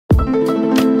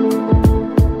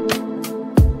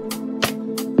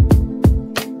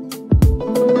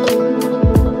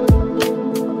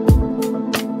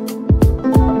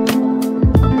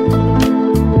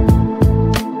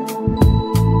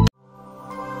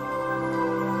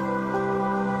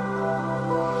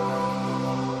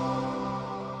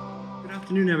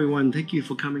Thank you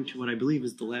for coming to what I believe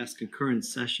is the last concurrent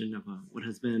session of what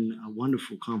has been a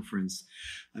wonderful conference.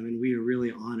 I mean, we are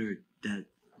really honored that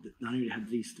not only to have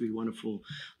these three without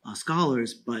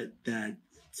scholars, but that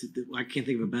I can't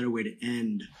think of a better way to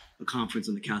end a conference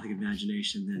on the Catholic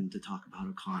imagination than to talk about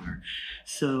O'Connor.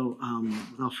 So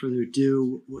without further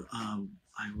ado,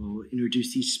 I will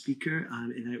introduce each speaker,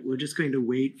 and we're just going to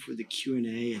wait for the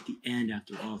Q&A at the end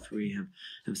after all three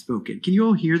have spoken. Can you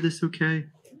all hear this okay?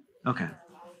 Okay.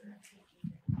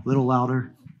 A little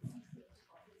louder.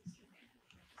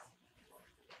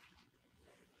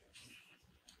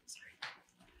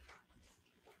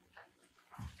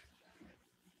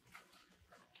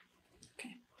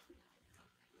 Okay.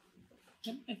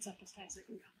 Yep, it's up as high as I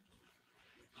can go.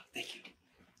 Thank you.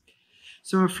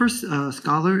 So our first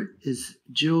scholar is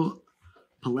Jill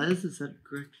Peláez. Is that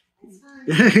correct?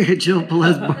 Jill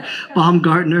Peláez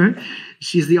Baumgaertner.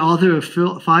 She's the author of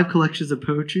 5 collections of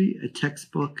poetry, a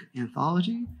textbook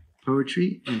anthology,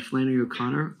 Poetry, and Flannery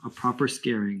O'Connor, A Proper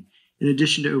Scaring, in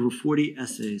addition to over 40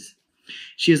 essays.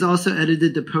 She has also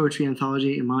edited the poetry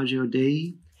anthology Imago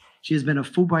Dei. She has been a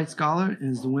Fulbright Scholar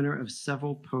and is the winner of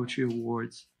several poetry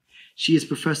awards. She is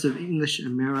Professor of English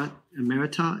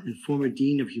Emerita and former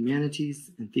Dean of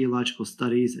Humanities and Theological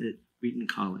Studies at Wheaton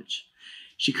College.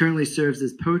 She currently serves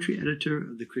as poetry editor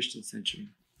of the Christian Century.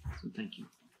 So thank you.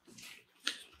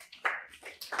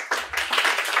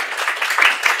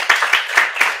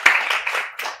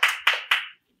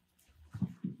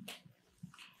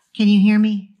 Can you hear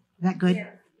me? Is that good?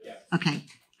 Yeah. Okay,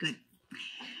 good.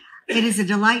 It is a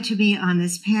delight to be on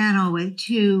this panel with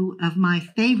two of my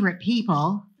favorite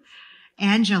people,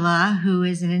 Angela, who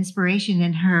is an inspiration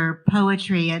in her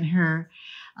poetry and her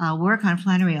work on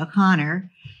Flannery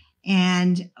O'Connor,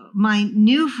 and my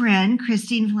new friend,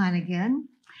 Christine Flanagan.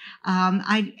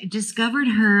 I discovered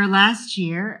her last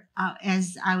year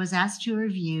as I was asked to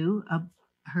review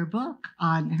her book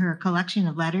on her collection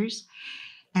of letters.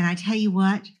 And I tell you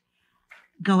what,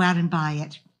 go out and buy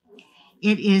it.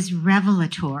 It is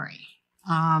revelatory.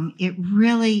 It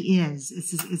really is.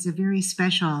 It's a very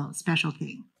special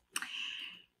thing.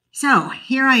 So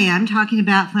here I am talking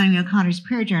about Flannery O'Connor's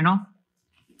prayer journal.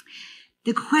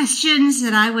 The questions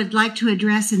that I would like to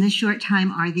address in this short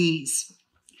time are these.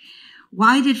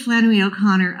 Why did Flannery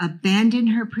O'Connor abandon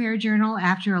her prayer journal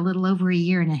after a little over a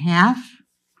year and a half?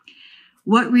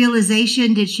 What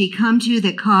realization did she come to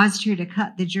that caused her to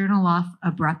cut the journal off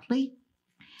abruptly?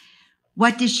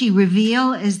 What does she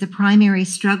reveal as the primary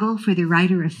struggle for the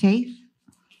writer of faith?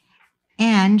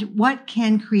 And what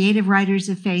can creative writers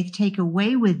of faith take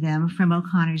away with them from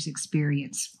O'Connor's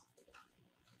experience?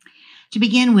 To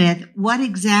begin with, what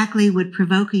exactly would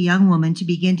provoke a young woman to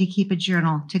begin to keep a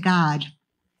journal to God?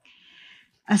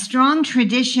 A strong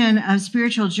tradition of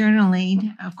spiritual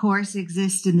journaling, of course,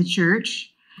 exists in the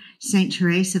church. Saint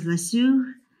Therese of Lisieux,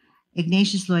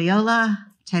 Ignatius Loyola,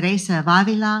 Teresa of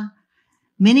Avila,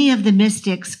 many of the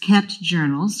mystics kept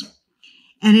journals,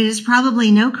 and it is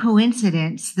probably no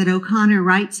coincidence that O'Connor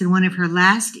writes in one of her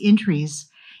last entries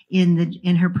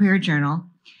in her prayer journal,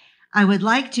 "I would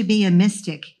like to be a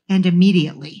mystic, and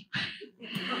immediately."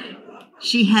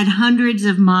 She had hundreds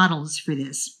of models for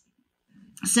this.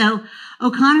 So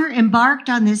O'Connor embarked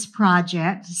on this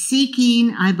project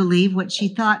seeking, I believe, what she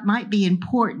thought might be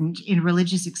important in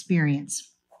religious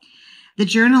experience. The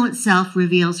journal itself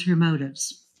reveals her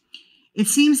motives. It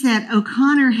seems that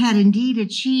O'Connor had indeed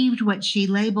achieved what she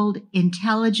labeled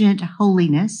intelligent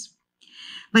holiness,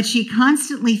 but she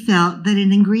constantly felt that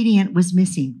an ingredient was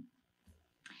missing.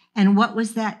 And what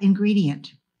was that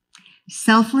ingredient?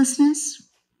 Selflessness.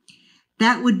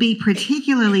 That would be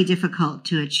particularly difficult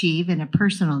to achieve in a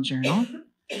personal journal.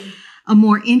 A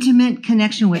more intimate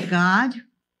connection with God.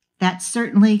 That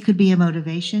certainly could be a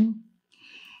motivation.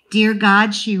 "Dear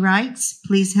God," she writes,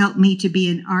 "please help me to be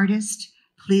an artist.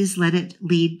 Please let it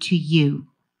lead to you."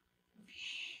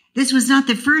 This was not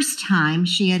the first time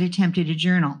she had attempted a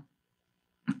journal.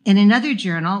 In another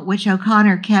journal, which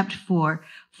O'Connor kept for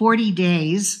 40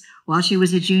 days while she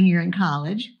was a junior in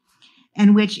college,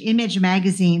 and which Image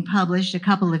magazine published a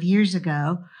couple of years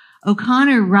ago,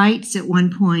 O'Connor writes at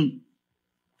one point,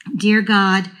 "Dear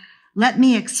God, let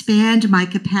me expand my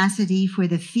capacity for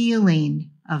the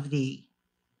feeling of thee."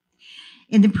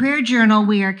 In the prayer journal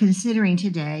we are considering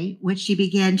today, which she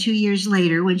began 2 years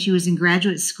later when she was in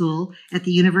graduate school at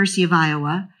the University of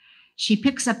Iowa, She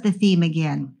picks up the theme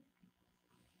again.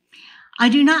 I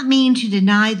do not mean to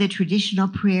deny the traditional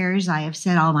prayers I have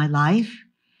said all my life,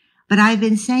 but I've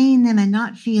been saying them and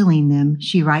not feeling them,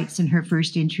 she writes in her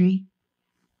first entry.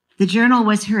 The journal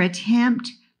was her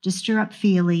attempt to stir up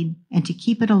feeling and to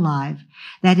keep it alive,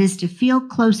 that is, to feel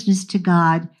closeness to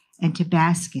God and to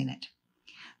bask in it.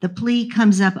 The plea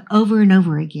comes up over and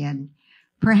over again.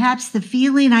 Perhaps the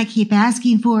feeling I keep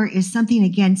asking for is something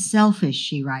again selfish,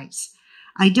 she writes.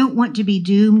 I don't want to be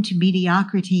doomed to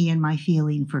mediocrity in my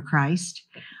feeling for Christ.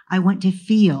 I want to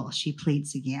feel, she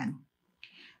pleads again.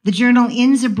 The journal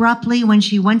ends abruptly when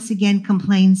she once again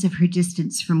complains of her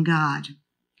distance from God.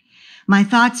 My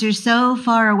thoughts are so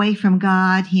far away from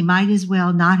God, he might as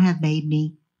well not have made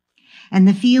me. And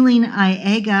the feeling I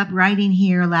egg up writing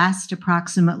here lasts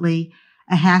approximately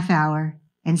a half hour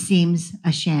and seems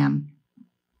a sham.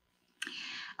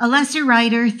 A lesser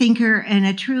writer, thinker, and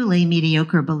a truly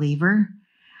mediocre believer.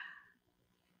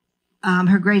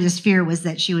 Her greatest fear was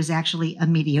that she was actually a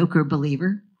mediocre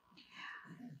believer,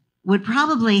 would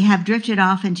probably have drifted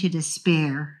off into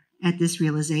despair at this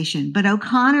realization. But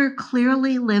O'Connor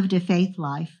clearly lived a faith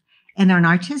life and an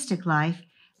artistic life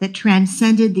that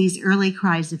transcended these early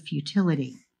cries of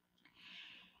futility.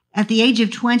 At the age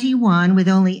of 21, with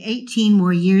only 18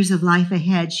 more years of life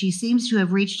ahead, she seems to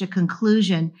have reached a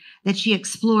conclusion that she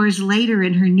explores later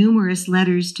in her numerous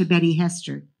letters to Betty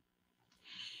Hester.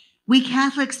 We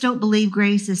Catholics don't believe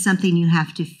grace is something you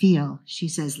have to feel, she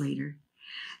says later.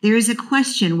 There is a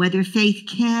question whether faith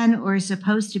can or is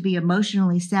supposed to be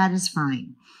emotionally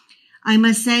satisfying. I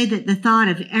must say that the thought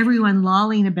of everyone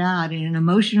lolling about in an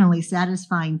emotionally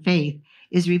satisfying faith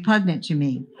is repugnant to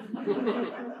me.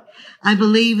 I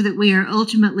believe that we are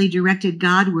ultimately directed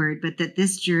Godward, but that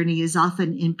this journey is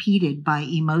often impeded by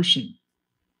emotion.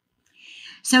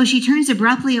 So she turns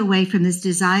abruptly away from this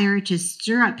desire to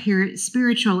stir up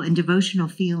spiritual and devotional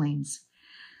feelings.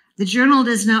 The journal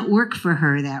does not work for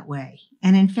her that way.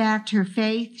 And in fact, her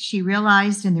faith, she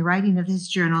realized in the writing of this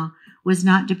journal, was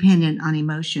not dependent on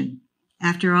emotion.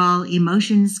 After all,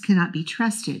 emotions cannot be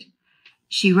trusted.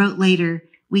 She wrote later,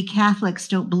 we Catholics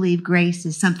don't believe grace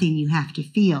is something you have to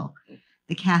feel.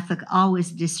 The Catholic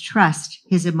always distrusts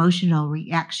his emotional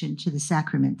reaction to the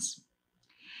sacraments.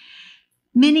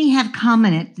 Many have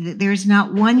commented that there is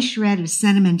not one shred of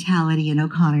sentimentality in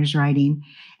O'Connor's writing,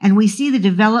 and we see the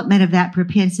development of that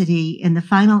propensity in the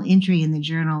final entry in the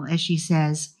journal as she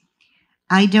says,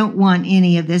 I don't want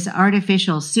any of this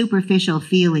artificial, superficial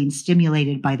feeling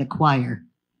stimulated by the choir.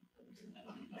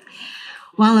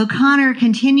 While O'Connor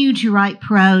continued to write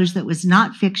prose that was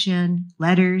not fiction,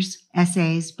 letters,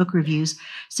 essays, book reviews,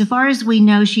 so far as we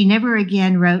know, she never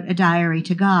again wrote a diary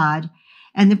to God,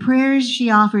 and the prayers she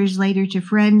offers later to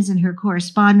friends in her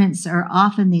correspondence are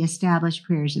often the established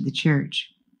prayers of the church.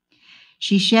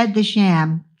 She shed the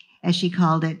sham, as she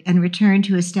called it, and returned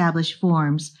to established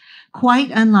forms,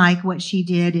 quite unlike what she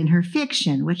did in her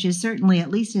fiction, which is certainly, at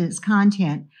least in its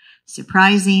content,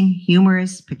 surprising,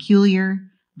 humorous, peculiar,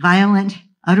 violent,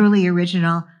 utterly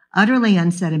original, utterly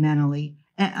unsentimental,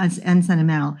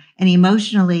 and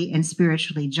emotionally and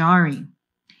spiritually jarring.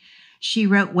 She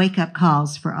wrote wake-up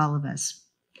calls for all of us.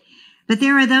 But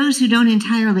there are those who don't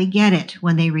entirely get it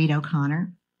when they read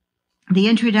O'Connor. The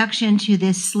introduction to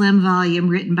this slim volume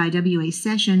written by W.A.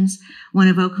 Sessions, one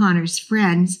of O'Connor's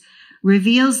friends,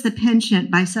 reveals the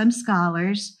penchant by some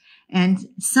scholars and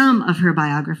some of her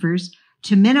biographers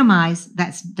to minimize,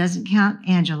 that doesn't count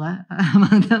Angela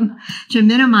among them, to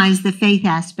minimize the faith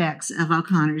aspects of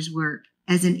O'Connor's work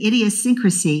as an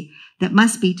idiosyncrasy that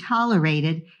must be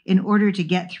tolerated in order to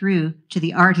get through to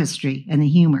the artistry and the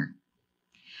humor.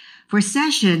 For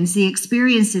Sessions, the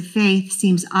experience of faith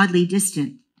seems oddly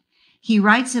distant. He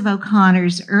writes of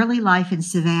O'Connor's early life in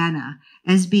Savannah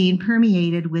as being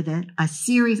permeated with a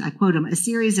series, I quote him, a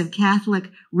series of Catholic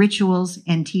rituals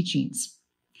and teachings.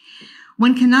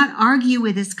 One cannot argue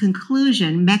with this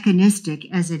conclusion, mechanistic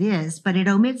as it is, but it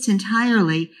omits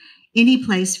entirely any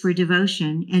place for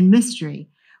devotion and mystery,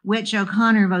 which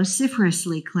O'Connor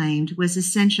vociferously claimed was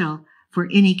essential for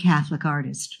any Catholic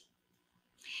artist.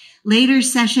 Later,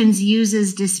 Sessions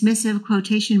uses dismissive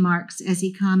quotation marks as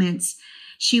he comments,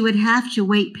 she would have to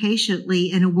wait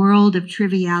patiently in a world of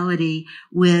triviality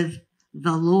with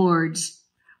the Lord's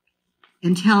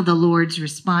until the Lord's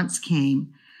response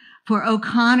came. For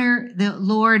O'Connor, the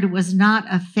Lord was not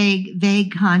a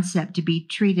vague concept to be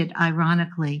treated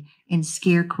ironically in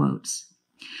scare quotes.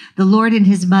 The Lord and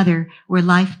his mother were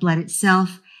lifeblood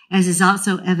itself, as is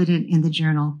also evident in the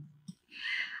journal.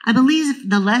 I believe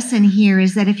the lesson here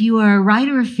is that if you are a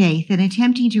writer of faith and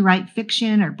attempting to write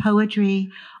fiction or poetry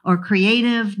or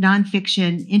creative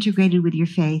nonfiction integrated with your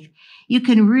faith, you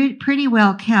can pretty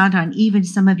well count on even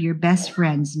some of your best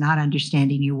friends not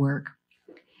understanding your work.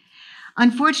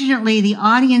 Unfortunately, the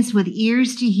audience with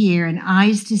ears to hear and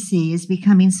eyes to see is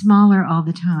becoming smaller all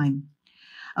the time.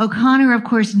 O'Connor, of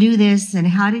course, knew this, and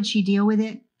how did she deal with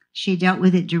it? She dealt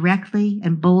with it directly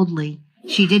and boldly.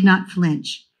 She did not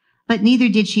flinch, but neither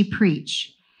did she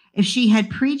preach. If she had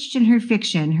preached in her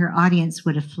fiction, her audience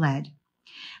would have fled.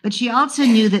 But she also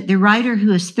knew that the writer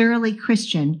who is thoroughly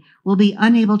Christian will be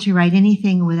unable to write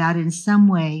anything without in some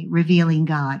way revealing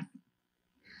God.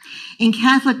 In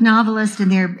Catholic Novelists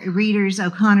and their readers,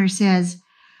 O'Connor says,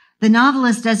 the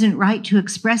novelist doesn't write to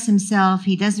express himself.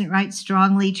 He doesn't write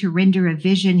strongly to render a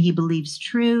vision he believes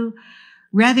true.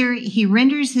 Rather, he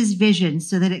renders his vision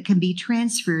so that it can be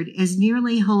transferred as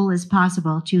nearly whole as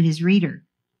possible to his reader.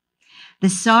 The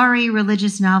sorry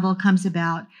religious novel comes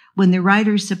about when the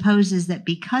writer supposes that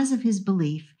because of his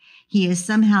belief, he is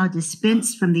somehow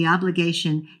dispensed from the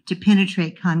obligation to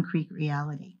penetrate concrete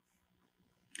reality.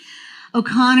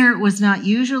 O'Connor was not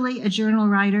usually a journal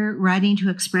writer, writing to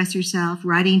express herself,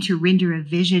 writing to render a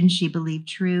vision she believed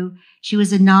true. She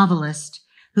was a novelist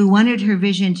who wanted her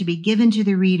vision to be given to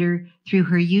the reader through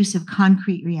her use of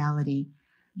concrete reality.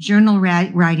 Journal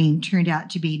writing turned out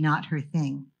to be not her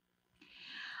thing.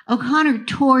 O'Connor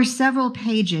tore several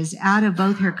pages out of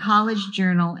both her college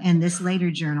journal and this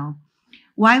later journal.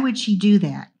 Why would she do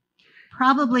that?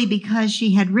 Probably because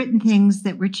she had written things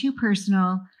that were too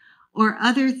personal or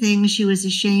other things she was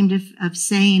ashamed of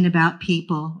saying about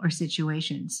people or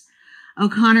situations.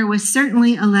 O'Connor was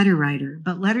certainly a letter writer,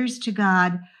 but letters to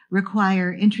God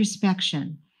require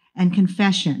introspection and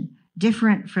confession,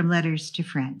 different from letters to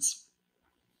friends.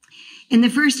 In the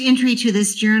first entry to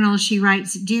this journal, she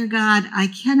writes, "Dear God, I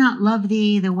cannot love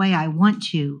thee the way I want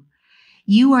to.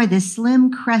 You are the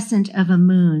slim crescent of a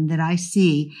moon that I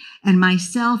see, and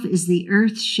myself is the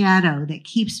earth's shadow that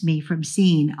keeps me from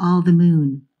seeing all the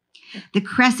moon. The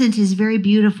crescent is very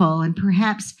beautiful, and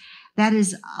perhaps that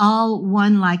is all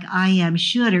one like I am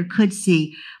should or could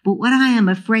see. But what I am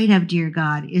afraid of, dear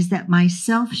God, is that my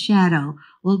self-shadow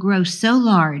will grow so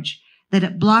large that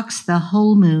it blocks the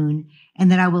whole moon,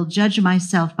 and that I will judge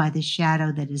myself by the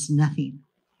shadow that is nothing.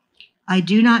 I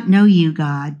do not know you,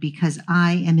 God, because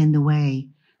I am in the way.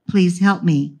 Please help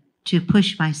me to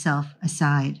push myself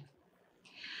aside."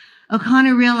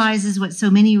 O'Connor realizes what so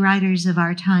many writers of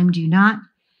our time do not.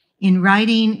 In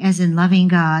writing, as in loving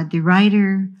God, the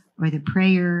writer or the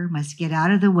prayer must get out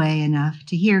of the way enough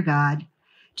to hear God,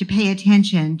 to pay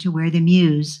attention to where the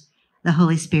muse, the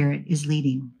Holy Spirit, is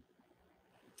leading.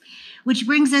 Which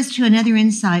brings us to another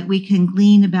insight we can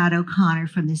glean about O'Connor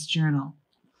from this journal.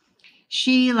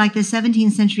 She, like the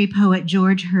 17th century poet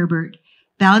George Herbert,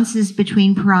 bounces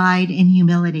between pride and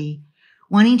humility,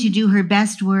 wanting to do her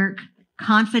best work,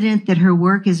 confident that her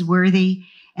work is worthy,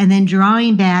 and then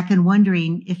drawing back and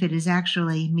wondering if it is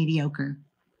actually mediocre.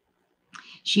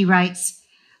 She writes,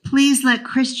 "Please let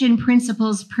Christian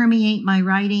principles permeate my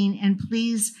writing, and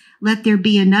please let there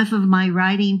be enough of my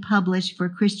writing published for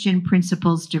Christian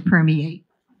principles to permeate."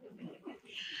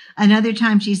 Another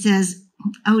time she says,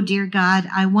 "Oh, dear God,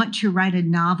 I want to write a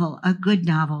novel, a good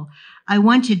novel. I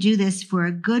want to do this for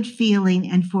a good feeling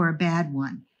and for a bad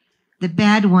one. The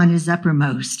bad one is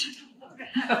uppermost."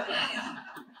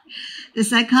 The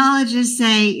psychologists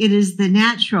say it is the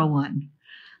natural one.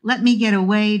 Let me get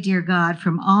away, dear God,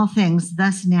 from all things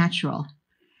thus natural.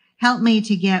 Help me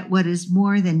to get what is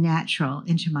more than natural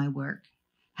into my work.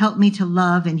 Help me to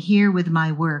love and hear with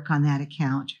my work on that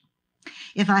account.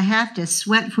 If I have to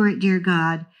sweat for it, dear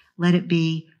God, let it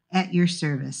be at your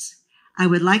service. I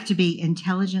would like to be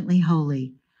intelligently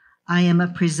holy. I am a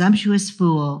presumptuous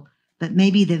fool, but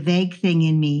maybe the vague thing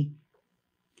in me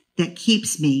that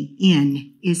keeps me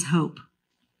in is hope.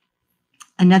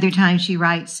 Another time she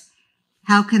writes,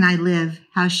 "How can I live?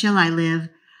 How shall I live?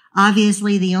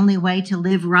 Obviously, the only way to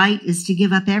live right is to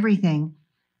give up everything.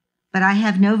 But I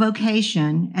have no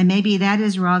vocation, and maybe that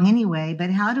is wrong anyway,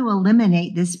 but how to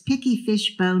eliminate this picky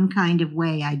fish bone kind of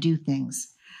way I do things?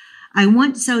 I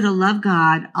want so to love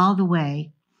God all the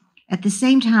way. At the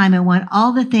same time, I want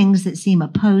all the things that seem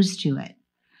opposed to it.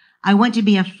 I want to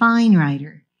be a fine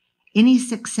writer. Any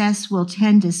success will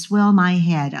tend to swell my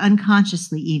head,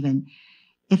 unconsciously even.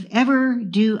 If ever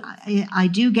I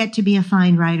do get to be a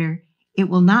fine writer, it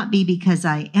will not be because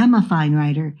I am a fine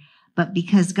writer, but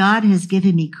because God has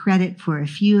given me credit for a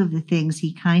few of the things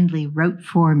he kindly wrote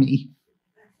for me."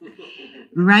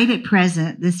 Right at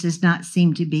present, this does not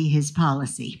seem to be his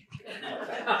policy.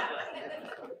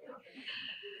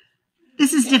 The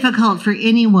This is difficult for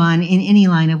anyone in any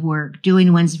line of work,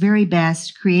 doing one's very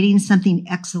best, creating something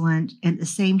excellent, at the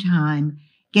same time,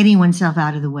 getting oneself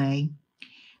out of the way.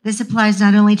 This applies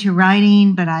not only to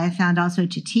writing, but I have found also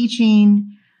to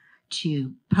teaching,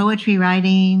 to poetry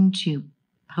writing, to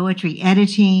poetry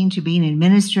editing, to being an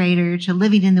administrator, to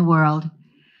living in the world.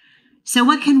 So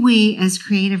what can we, as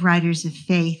creative writers of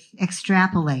faith,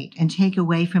 extrapolate and take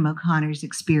away from O'Connor's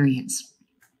experience?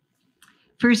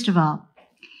 First of all,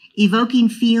 evoking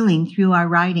feeling through our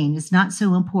writing is not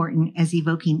so important as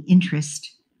evoking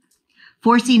interest,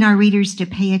 forcing our readers to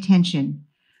pay attention,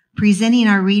 presenting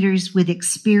our readers with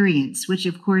experience, which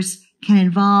of course can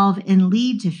involve and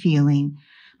lead to feeling,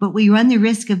 but we run the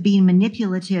risk of being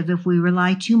manipulative if we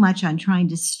rely too much on trying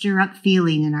to stir up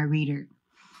feeling in our reader.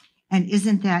 And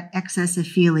isn't that excess of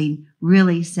feeling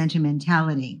really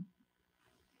sentimentality?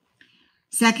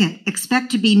 Second, expect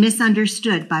to be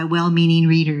misunderstood by well-meaning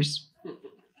readers.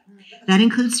 That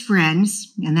includes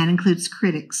friends, and that includes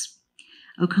critics.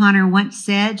 O'Connor once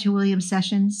said to William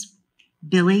Sessions,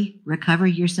 "Billy, recover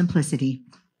your simplicity."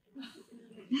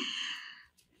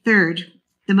 Third,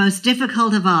 the most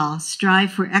difficult of all,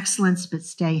 strive for excellence, but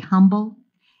stay humble.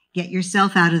 Get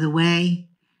yourself out of the way.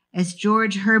 As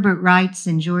George Herbert writes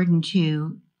in Jordan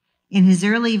 2, in his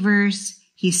early verse,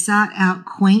 he sought out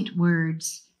quaint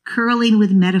words, curling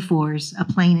with metaphors, a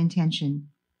plain intention.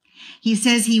 He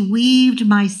says he weaved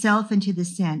myself into the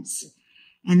sense,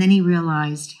 and then he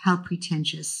realized how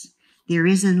pretentious. There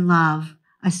is in love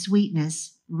a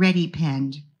sweetness ready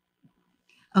penned.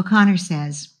 O'Connor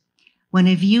says, when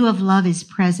a view of love is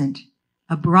present,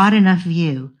 a broad enough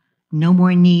view, no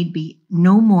more need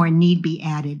be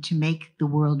added to make the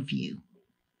world view.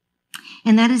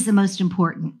 And that is the most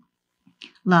important.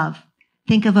 Love.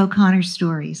 Think of O'Connor's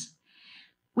stories.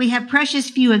 We have precious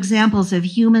few examples of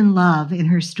human love in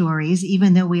her stories,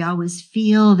 even though we always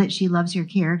feel that she loves her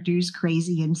characters,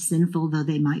 crazy and sinful though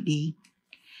they might be.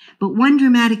 But one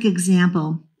dramatic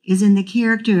example is in the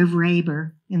character of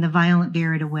Raber in The Violent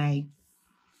Bear It Away.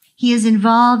 He is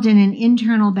involved in an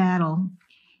internal battle.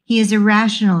 He is a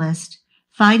rationalist,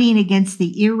 fighting against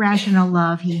the irrational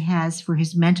love he has for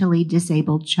his mentally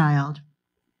disabled child.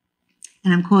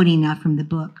 And I'm quoting now from the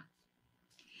book.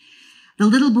 The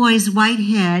little boy's white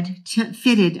head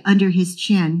fitted under his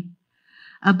chin.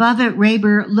 Above it,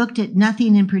 Raber looked at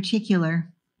nothing in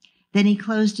particular. Then he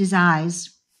closed his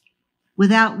eyes.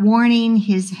 Without warning,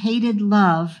 his hated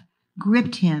love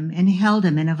gripped him and held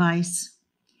him in a vice.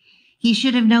 He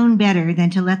should have known better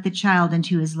than to let the child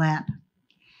into his lap.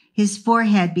 His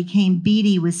forehead became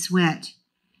beady with sweat.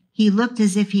 He looked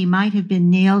as if he might have been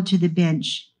nailed to the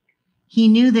bench. He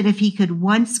knew that if he could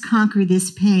once conquer this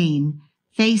pain,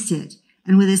 face it,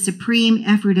 and with a supreme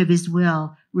effort of his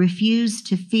will, refuse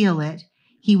to feel it,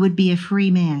 he would be a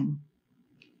free man.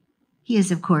 He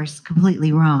is, of course,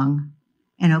 completely wrong,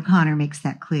 and O'Connor makes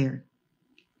that clear.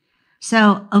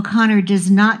 So O'Connor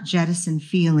does not jettison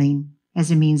feeling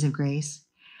as a means of grace,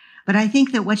 but I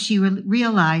think that what she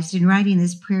realized in writing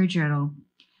this prayer journal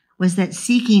was that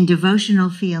seeking devotional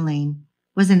feeling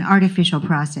was an artificial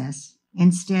process.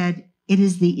 Instead, it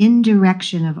is the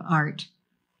indirection of art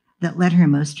that led her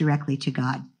most directly to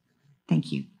God.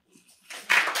 Thank you.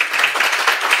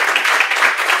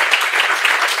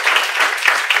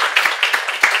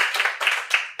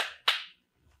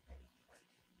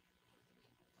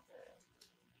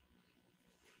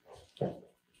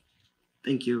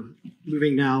 Thank you.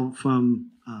 Moving now from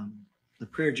the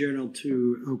prayer journal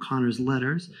to O'Connor's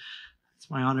letters. It's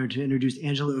my honor to introduce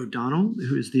Angela O'Donnell,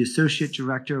 who is the Associate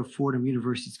Director of Fordham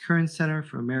University's Curran Center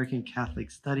for American Catholic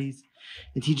Studies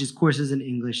and teaches courses in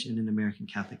English and in American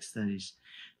Catholic Studies.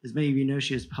 As many of you know,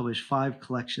 she has published 5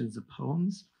 collections of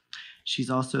poems. She's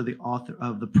also the author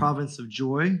of The Province of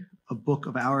Joy, a book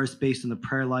of hours based on the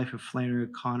prayer life of Flannery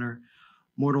O'Connor,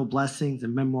 Mortal Blessings, a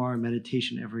memoir and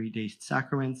meditation everyday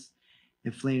sacraments,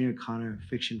 and Flannery O'Connor,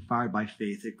 Fiction Fired by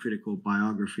Faith, a critical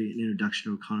biography and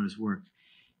introduction to O'Connor's work.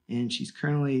 And she's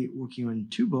currently working on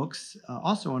 2 books,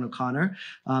 also on O'Connor,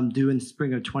 due in the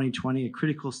spring of 2020, a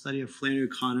critical study of Flannery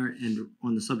O'Connor and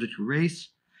on the subject of race,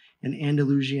 and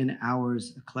Andalusian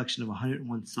Hours, a collection of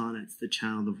 101 sonnets that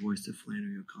channel the voice of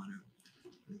Flannery O'Connor.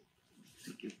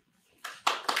 Thank you.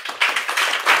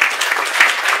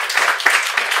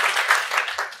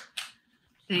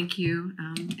 Thank you.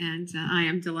 I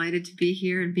am delighted to be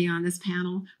here and be on this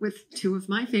panel with 2 of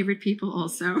my favorite people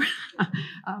also.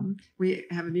 We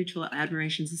have a mutual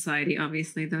admiration society,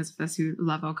 obviously, those of us who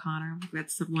love O'Connor.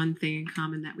 That's the one thing in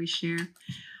common that we share.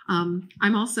 I'm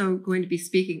also going to be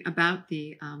speaking about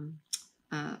the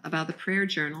about the prayer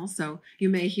journal. So you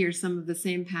may hear some of the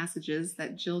same passages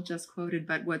that Jill just quoted,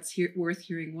 but what's worth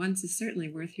hearing once is certainly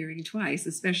worth hearing twice,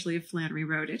 especially if Flannery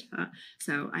wrote it.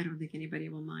 So I don't think anybody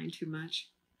will mind too much.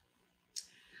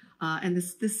 And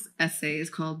this essay is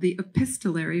called The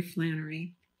Epistolary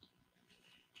Flannery.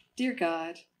 Dear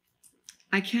God,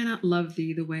 I cannot love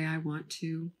thee the way I want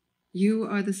to. You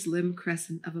are the slim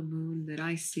crescent of a moon that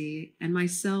I see, and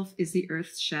myself is the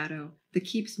earth's shadow that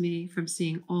keeps me from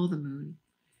seeing all the moon.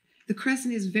 The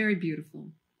crescent is very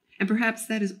beautiful, and perhaps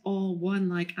that is all one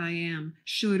like I am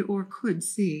should or could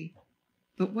see.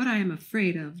 But what I am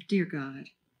afraid of, dear God,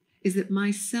 is that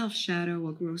my self-shadow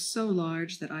will grow so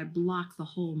large that I block the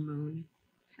whole moon,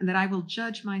 and that I will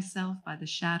judge myself by the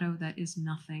shadow that is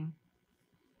nothing.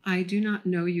 I do not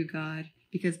know you, God,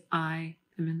 because I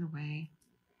am in the way.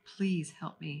 Please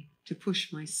help me to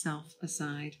push myself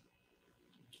aside.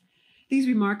 These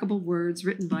remarkable words,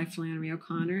 written by Flannery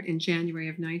O'Connor in January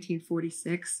of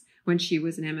 1946, when she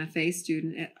was an MFA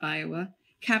student at Iowa,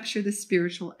 capture the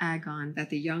spiritual agon that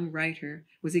the young writer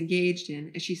was engaged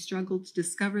in as she struggled to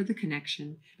discover the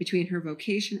connection between her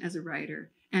vocation as a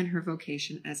writer and her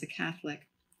vocation as a Catholic.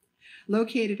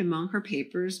 Located among her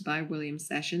papers by William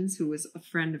Sessions, who was a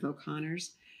friend of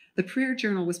O'Connor's, the Prayer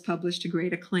Journal was published to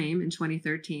great acclaim in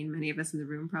 2013. Many of us in the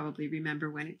room probably remember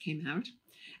when it came out,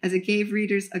 as it gave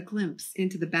readers a glimpse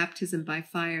into the baptism by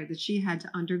fire that she had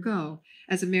to undergo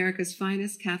as America's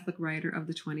finest Catholic writer of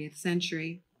the 20th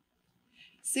century.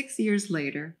 6 years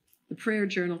later, the Prayer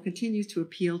Journal continues to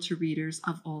appeal to readers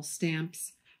of all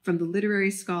stamps, from the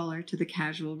literary scholar to the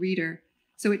casual reader.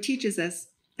 So it teaches us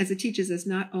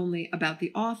not only about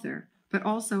the author, but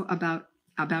also about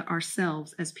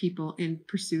ourselves as people in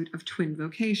pursuit of twin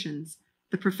vocations,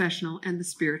 the professional and the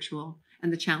spiritual,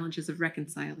 and the challenges of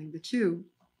reconciling the two.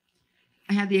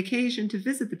 I had the occasion to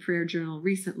visit the Prayer Journal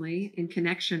recently in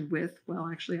connection with, well,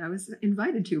 actually I was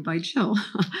invited to by Jill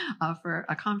for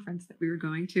a conference that we were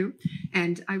going to,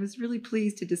 and I was really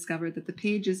pleased to discover that the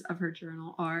pages of her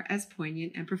journal are as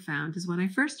poignant and profound as when I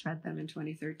first read them in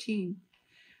 2013.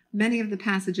 Many of the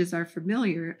passages are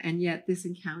familiar, and yet this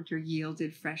encounter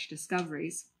yielded fresh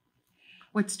discoveries.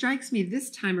 What strikes me this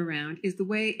time around is the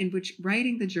way in which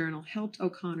writing the journal helped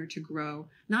O'Connor to grow,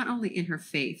 not only in her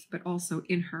faith, but also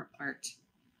in her art.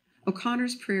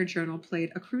 O'Connor's Prayer Journal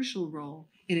played a crucial role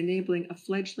in enabling a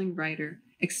fledgling writer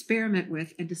experiment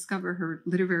with and discover her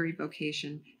literary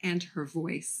vocation and her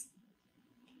voice.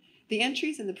 The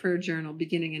entries in the Prayer Journal,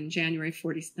 beginning in January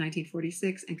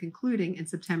 1946 and concluding in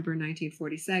September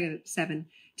 1947,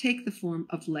 take the form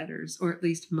of letters, or at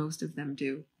least most of them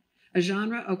do, a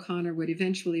genre O'Connor would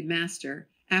eventually master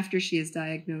after she is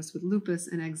diagnosed with lupus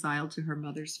and exiled to her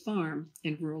mother's farm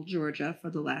in rural Georgia for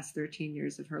the last 13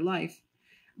 years of her life,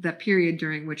 that period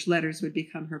during which letters would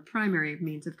become her primary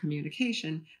means of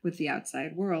communication with the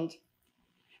outside world.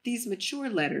 These mature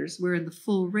letters, wherein the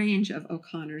full range of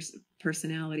O'Connor's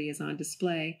personality is on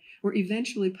display, were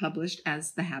eventually published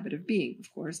as The Habit of Being,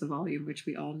 of course, a volume which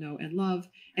we all know and love,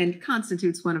 and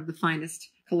constitutes one of the finest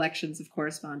collections of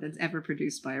correspondence ever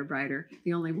produced by a writer.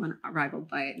 The only one rivaled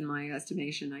by it, in my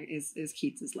estimation, is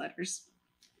Keats's letters.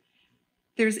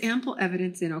 There's ample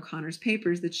evidence in O'Connor's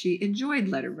papers that she enjoyed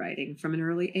letter writing from an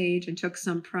early age and took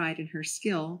some pride in her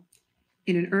skill.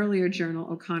 In an earlier journal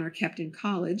O'Connor kept in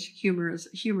college,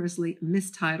 humorously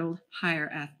mistitled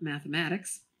Higher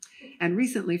Mathematics, and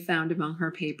recently found among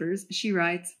her papers, she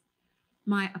writes,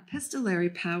 "My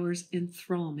epistolary powers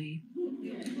enthrall me.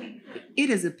 It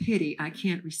is a pity I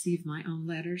can't receive my own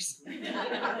letters.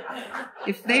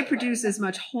 If they produce as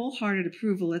much wholehearted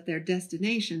approval at their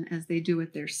destination as they do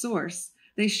at their source,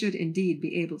 they should indeed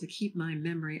be able to keep my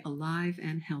memory alive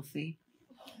and healthy."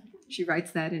 She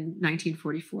writes that in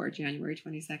 1944, January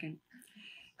 22nd.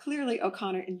 Clearly,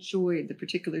 O'Connor enjoyed the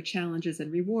particular challenges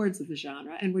and rewards of the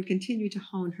genre and would continue to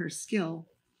hone her skill.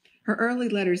 Her early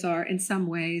letters are, in some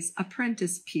ways,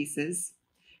 apprentice pieces,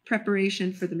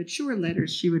 preparation for the mature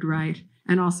letters she would write,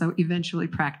 and also eventually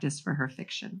practice for her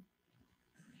fiction.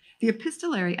 The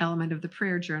epistolary element of the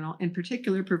Prayer Journal in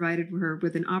particular provided her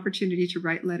with an opportunity to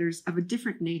write letters of a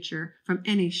different nature from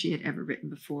any she had ever written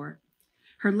before.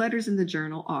 Her letters in the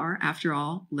journal are, after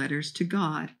all, letters to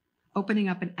God, opening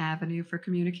up an avenue for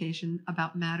communication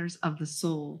about matters of the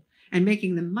soul and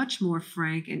making them much more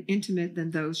frank and intimate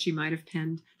than those she might have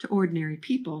penned to ordinary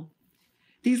people.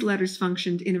 These letters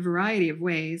functioned in a variety of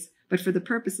ways, but for the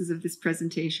purposes of this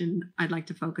presentation, I'd like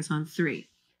to focus on three.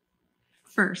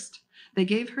 First, they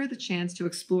gave her the chance to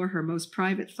explore her most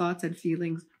private thoughts and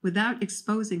feelings without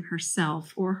exposing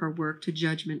herself or her work to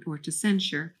judgment or to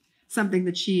censure, something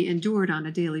that she endured on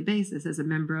a daily basis as a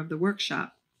member of the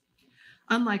workshop.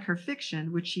 Unlike her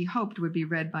fiction, which she hoped would be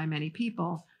read by many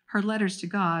people, her letters to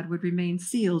God would remain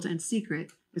sealed and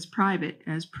secret, as private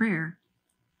as prayer.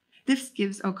 This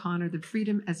gives O'Connor the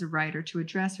freedom as a writer to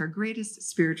address her greatest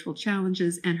spiritual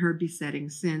challenges and her besetting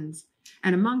sins,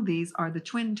 and among these are the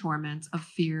twin torments of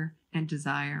fear and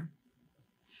desire.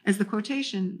 As the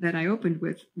quotation that I opened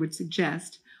with would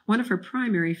suggest, one of her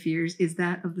primary fears is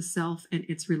that of the self and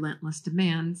its relentless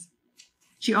demands.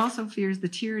 She also fears the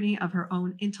tyranny of her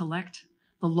own intellect,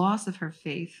 the loss of her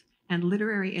faith, and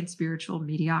literary and spiritual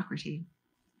mediocrity.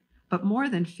 But more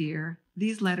than fear,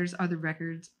 these letters are the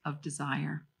records of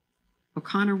desire.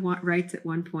 O'Connor writes at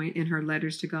one point in her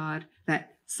letters to God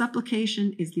that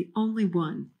supplication is the only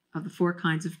one of the 4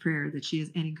 kinds of prayer that she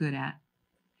is any good at.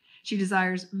 She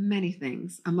desires many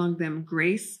things, among them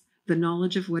grace, the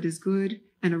knowledge of what is good,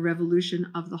 and a revolution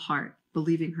of the heart,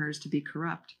 believing hers to be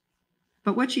corrupt.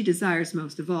 But what she desires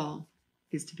most of all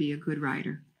is to be a good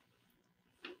writer.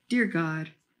 Dear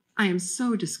God, I am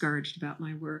so discouraged about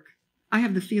my work. I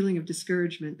have the feeling of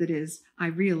discouragement that is, I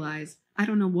realize I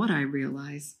don't know what I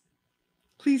realize.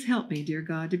 Please help me, dear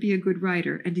God, to be a good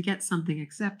writer and to get something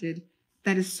accepted.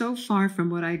 That is so far from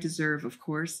what I deserve, of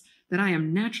course, that I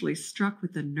am naturally struck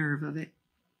with the nerve of it.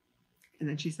 And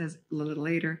then she says a little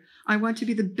later, I want to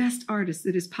be the best artist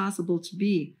that is possible to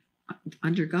be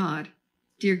under God.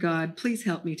 Dear God, please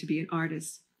help me to be an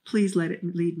artist. Please let it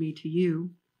lead me to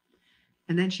you.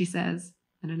 And then she says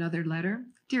in another letter,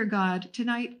 Dear God,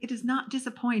 tonight it is not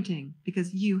disappointing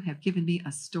because you have given me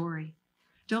a story.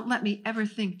 Don't let me ever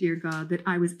think, dear God, that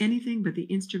I was anything but the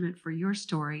instrument for your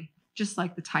story, just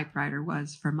like the typewriter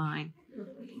was for mine.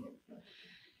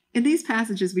 In these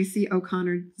passages, we see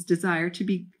O'Connor's desire to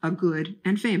be a good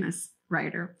and famous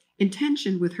writer, in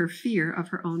tension with her fear of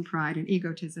her own pride and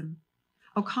egotism.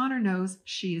 O'Connor knows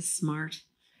she is smart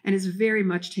and is very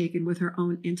much taken with her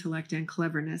own intellect and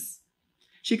cleverness.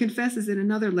 She confesses in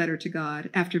another letter to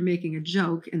God, after making a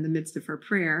joke in the midst of her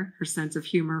prayer, her sense of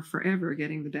humor forever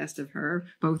getting the best of her,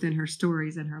 both in her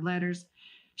stories and her letters.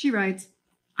 She writes,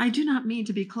 I do not mean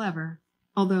to be clever,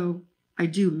 although I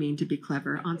do mean to be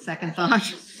clever on second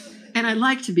thought. And I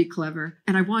like to be clever,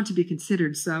 and I want to be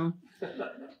considered so.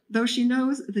 Though she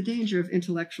knows the danger of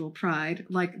intellectual pride,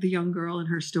 like the young girl in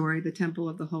her story, The Temple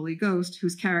of the Holy Ghost,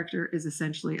 whose character is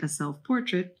essentially a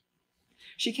self-portrait,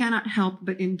 she cannot help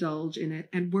but indulge in it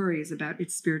and worries about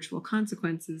its spiritual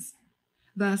consequences.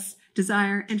 Thus,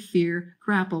 desire and fear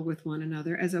grapple with one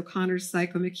another as O'Connor's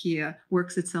psychomachia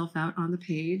works itself out on the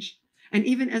page. And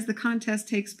even as the contest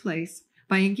takes place,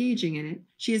 by engaging in it,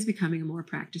 she is becoming a more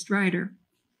practiced writer.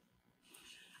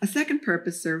 A second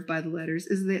purpose served by the letters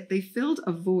is that they filled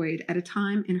a void at a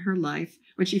time in her life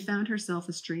when she found herself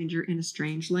a stranger in a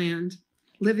strange land,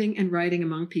 living and writing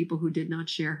among people who did not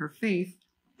share her faith.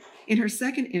 In her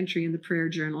second entry in the prayer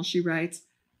journal, she writes,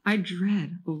 I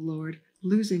dread, O Lord,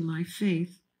 losing my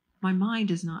faith. My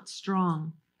mind is not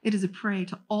strong. It is a prey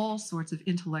to all sorts of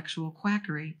intellectual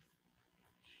quackery.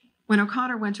 When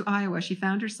O'Connor went to Iowa, she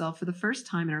found herself for the first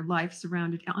time in her life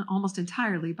surrounded almost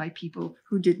entirely by people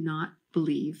who did not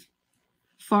believe.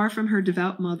 Far from her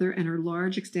devout mother and her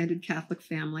large extended Catholic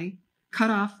family, cut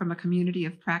off from a community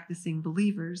of practicing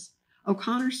believers,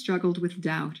 O'Connor struggled with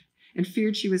doubt and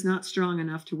feared she was not strong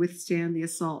enough to withstand the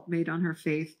assault made on her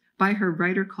faith by her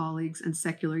writer colleagues and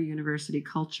secular university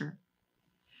culture.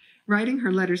 Writing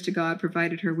her letters to God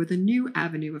provided her with a new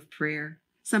avenue of prayer,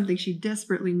 something she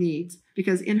desperately needs,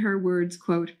 because in her words,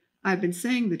 quote, I've been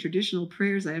saying the traditional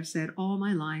prayers I have said all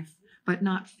my life, but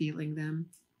not feeling them.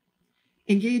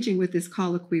 Engaging with this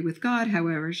colloquy with God,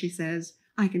 however, she says,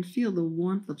 I can feel the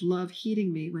warmth of love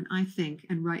heating me when I think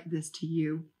and write this to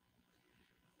you.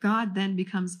 God then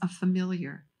becomes a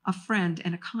familiar, a friend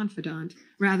and a confidant,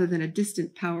 rather than a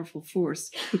distant, powerful force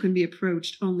who can be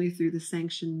approached only through the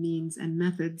sanctioned means and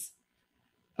methods.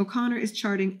 O'Connor is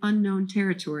charting unknown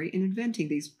territory in inventing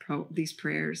these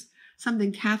prayers,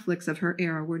 something Catholics of her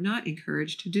era were not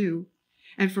encouraged to do,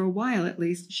 and for a while at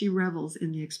least she revels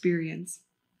in the experience.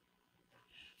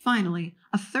 Finally,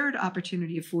 a third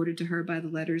opportunity afforded to her by the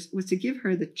letters was to give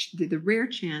her the rare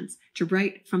chance to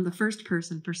write from the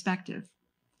first-person perspective,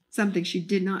 something she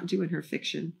did not do in her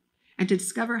fiction, and to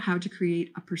discover how to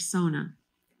create a persona.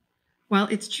 While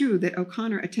it's true that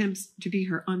O'Connor attempts to be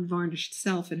her unvarnished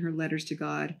self in her letters to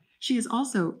God, she is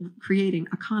also creating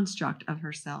a construct of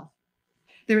herself.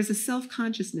 There is a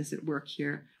self-consciousness at work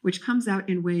here, which comes out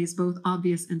in ways both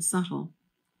obvious and subtle.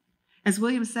 As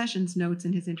William Sessions notes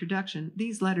in his introduction,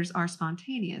 these letters are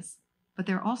spontaneous, but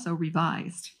they're also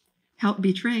revised,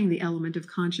 betraying the element of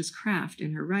conscious craft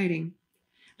in her writing.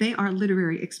 They are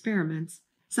literary experiments,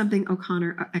 something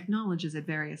O'Connor acknowledges at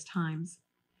various times.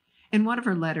 In one of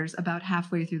her letters, about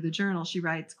halfway through the journal, she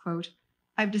writes, quote,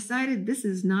 "I've decided this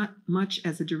is not much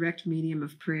as a direct medium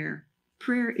of prayer.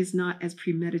 Prayer is not as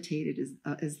premeditated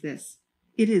as this.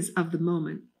 It is of the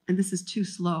moment, and this is too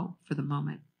slow for the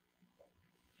moment."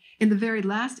 In the very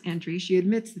last entry, she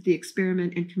admits that the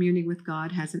experiment in communing with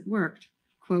God hasn't worked.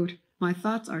 Quote, "My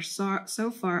thoughts are so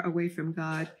far away from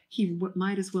God, he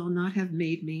might as well not have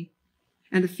made me.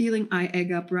 And the feeling I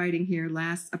egg up writing here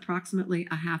lasts approximately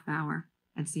a half hour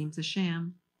and seems a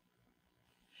sham."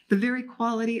 The very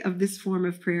quality of this form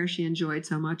of prayer she enjoyed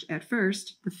so much at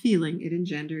first, the feeling it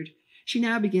engendered, she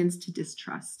now begins to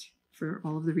distrust for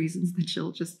all of the reasons that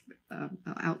Jill just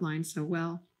outlined so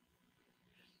well.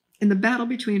 In the battle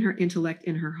between her intellect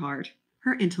and her heart,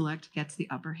 her intellect gets the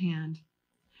upper hand.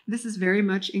 This is very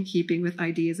much in keeping with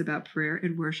ideas about prayer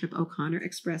and worship O'Connor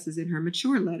expresses in her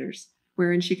mature letters,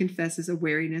 wherein she confesses a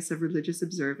wariness of religious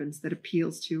observance that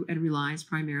appeals to and relies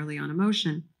primarily on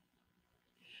emotion.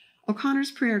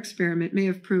 O'Connor's prayer experiment may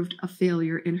have proved a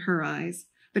failure in her eyes,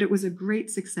 but it was a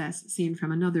great success seen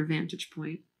from another vantage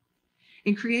point.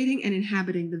 In creating and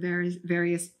inhabiting the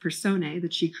various personae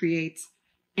that she creates,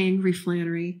 angry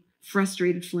Flannery,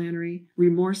 frustrated Flannery,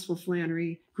 remorseful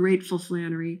Flannery, grateful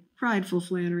Flannery, prideful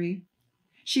Flannery,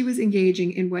 she was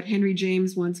engaging in what Henry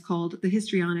James once called the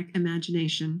histrionic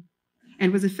imagination,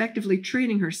 and was effectively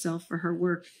training herself for her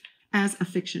work as a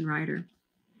fiction writer.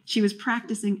 She was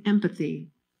practicing empathy,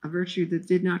 a virtue that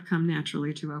did not come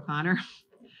naturally to O'Connor.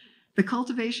 The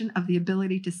cultivation of the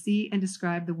ability to see and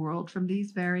describe the world from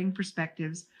these varying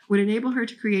perspectives would enable her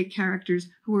to create characters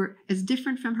who were as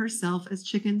different from herself as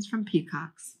chickens from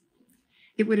peacocks.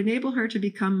 It would enable her to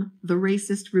become the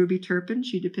racist Ruby Turpin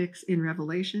she depicts in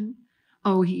Revelation,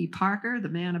 O.E. Parker, the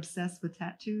man obsessed with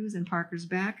tattoos and Parker's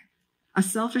back, a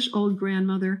selfish old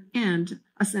grandmother, and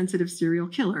a sensitive serial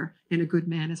killer in A Good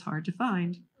Man Is Hard to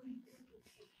Find.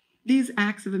 These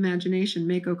acts of imagination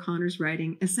make O'Connor's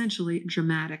writing essentially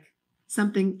dramatic,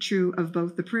 something true of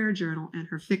both the prayer journal and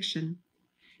her fiction.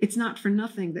 It's not for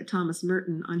nothing that Thomas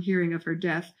Merton, on hearing of her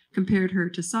death, compared her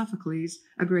to Sophocles,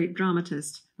 a great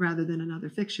dramatist, rather than another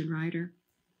fiction writer,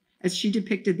 as she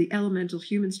depicted the elemental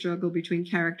human struggle between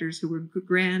characters who were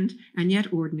grand and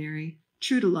yet ordinary,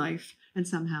 true to life, and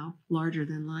somehow larger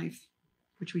than life,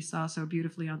 which we saw so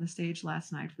beautifully on the stage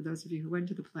last night for those of you who went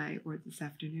to the play or this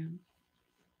afternoon.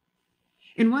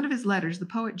 In one of his letters, the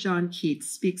poet John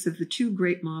Keats speaks of the two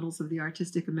great models of the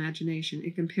artistic imagination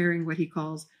in comparing what he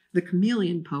calls the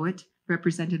chameleon poet,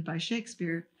 represented by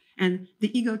Shakespeare, and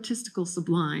the egotistical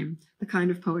sublime, the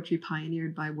kind of poetry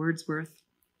pioneered by Wordsworth.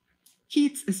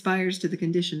 Keats aspires to the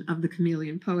condition of the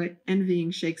chameleon poet,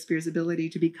 envying Shakespeare's ability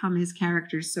to become his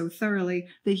characters so thoroughly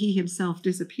that he himself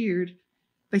disappeared,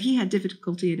 but he had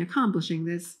difficulty in accomplishing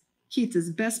this.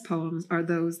 Keats's best poems are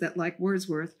those that, like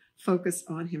Wordsworth, focus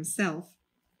on himself.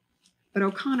 But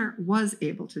O'Connor was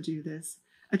able to do this,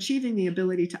 achieving the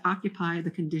ability to occupy the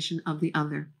condition of the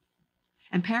other.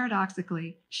 And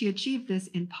paradoxically, she achieved this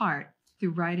in part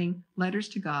through writing letters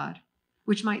to God,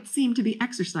 which might seem to be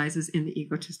exercises in the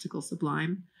egotistical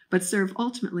sublime, but serve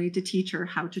ultimately to teach her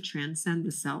how to transcend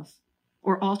the self,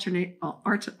 or alternately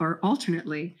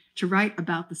to write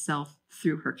about the self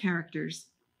through her characters.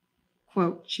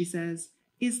 Quote, she says,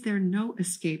 "Is there no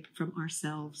escape from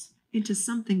ourselves into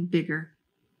something bigger?"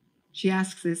 She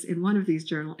asks this in one of these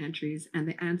journal entries, and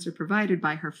the answer provided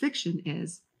by her fiction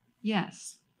is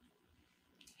yes.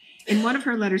 In one of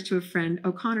her letters to a friend,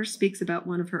 O'Connor speaks about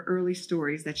one of her early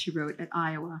stories that she wrote at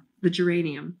Iowa, The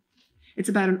Geranium. It's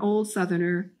about an old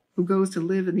Southerner who goes to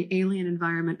live in the alien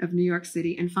environment of New York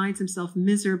City and finds himself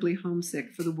miserably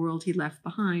homesick for the world he left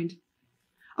behind.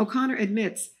 O'Connor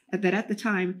admits that at the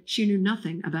time she knew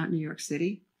nothing about New York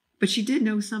City, but she did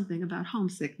know something about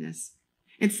homesickness.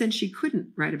 And since she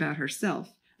couldn't write about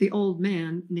herself, the old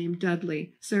man, named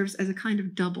Dudley, serves as a kind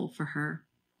of double for her.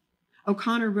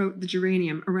 O'Connor wrote The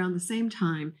Geranium around the same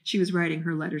time she was writing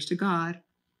her letters to God,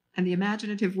 and the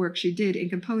imaginative work she did in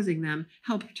composing them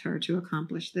helped her to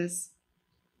accomplish this.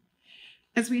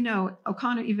 As we know,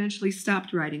 O'Connor eventually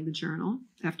stopped writing the journal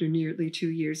after nearly 2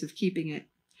 years of keeping it,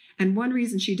 and one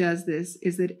reason she does this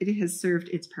is that it has served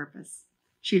its purpose.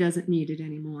 She doesn't need it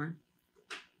anymore.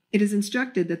 It is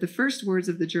instructed that the first words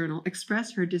of the journal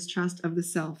express her distrust of the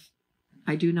self.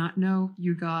 "I do not know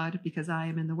you, God, because I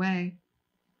am in the way."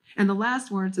 And the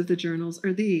last words of the journals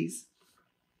are these: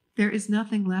 "There is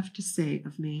nothing left to say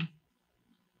of me."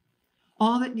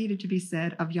 All that needed to be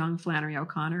said of young Flannery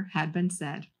O'Connor had been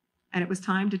said, and it was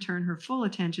time to turn her full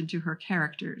attention to her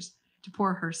characters, to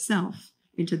pour herself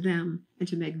into them, and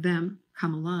to make them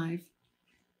come alive.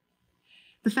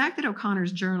 The fact that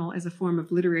O'Connor's journal is a form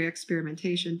of literary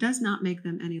experimentation does not make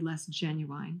them any less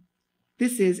genuine.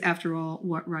 This is, after all,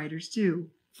 what writers do: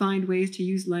 find ways to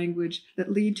use language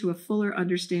that lead to a fuller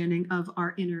understanding of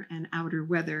our inner and outer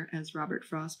weather, as Robert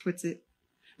Frost puts it,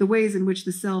 the ways in which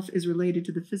the self is related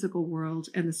to the physical world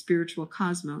and the spiritual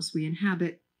cosmos we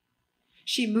inhabit.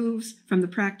 She moves from the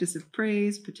practice of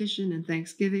praise, petition, and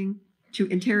thanksgiving to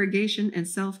interrogation and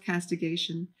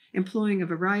self-castigation, employing a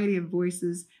variety of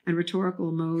voices and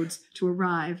rhetorical modes to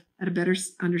arrive at a better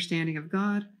understanding of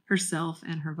God, herself,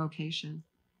 and her vocation.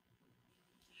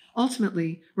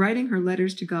 Ultimately, writing her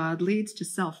letters to God leads to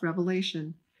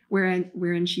self-revelation,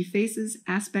 wherein she faces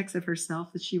aspects of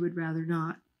herself that she would rather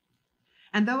not.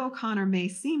 And though O'Connor may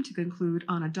seem to conclude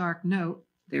on a dark note,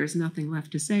 "There is nothing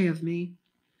left to say of me,"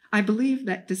 I believe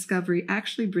that discovery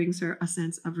actually brings her a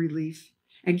sense of relief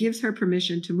and gives her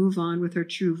permission to move on with her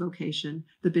true vocation,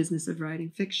 the business of writing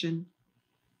fiction.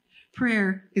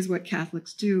 Prayer is what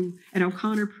Catholics do, and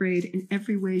O'Connor prayed in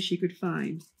every way she could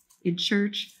find: in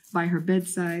church, by her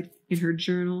bedside, in her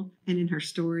journal, and in her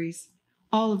stories,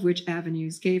 all of which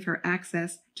avenues gave her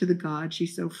access to the God she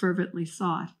so fervently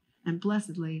sought and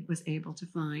blessedly was able to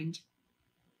find.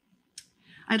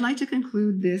 I'd like to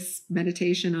conclude this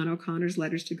meditation on O'Connor's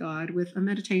letters to God with a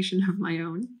meditation of my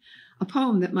own, a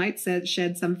poem that might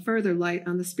shed some further light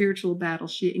on the spiritual battle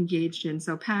she engaged in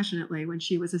so passionately when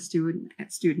she was a student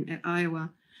at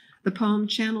Iowa. The poem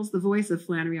channels the voice of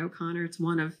Flannery O'Connor. It's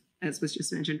one of, as was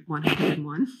just mentioned,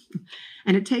 101,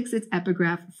 and it takes its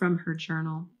epigraph from her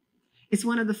journal. It's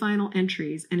one of the final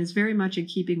entries and is very much in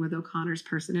keeping with O'Connor's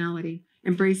personality,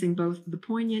 embracing both the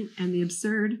poignant and the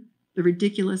absurd, the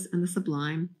ridiculous and the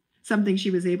sublime, something she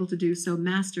was able to do so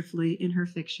masterfully in her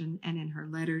fiction and in her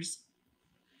letters.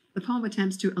 The poem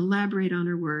attempts to elaborate on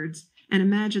her words and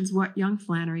imagines what young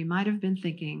Flannery might have been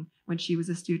thinking when she was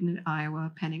a student at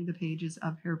Iowa, penning the pages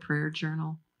of her prayer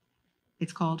journal.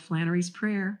 It's called Flannery's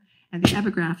Prayer, and the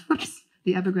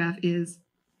epigraph is,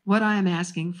 "What I am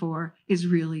asking for is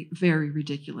really very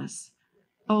ridiculous.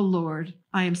 Oh Lord,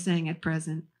 I am saying at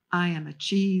present, I am a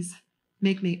cheese.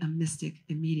 Make me a mystic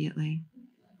immediately.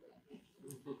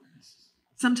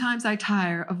 Sometimes I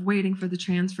tire of waiting for the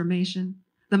transformation,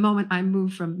 the moment I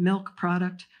move from milk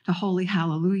product to holy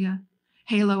hallelujah,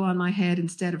 halo on my head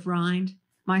instead of rind,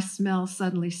 my smell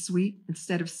suddenly sweet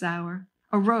instead of sour,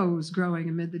 a rose growing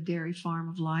amid the dairy farm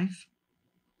of life.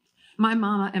 My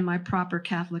mama and my proper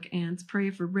Catholic aunts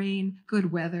pray for rain,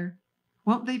 good weather.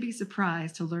 Won't they be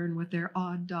surprised to learn what their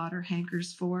odd daughter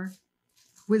hankers for?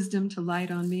 Wisdom to light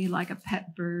on me like a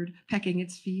pet bird pecking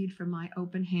its feed from my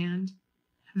open hand.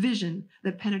 Vision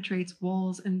that penetrates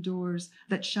walls and doors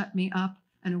that shut me up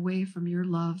and away from your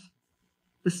love.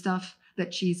 The stuff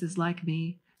that cheeses like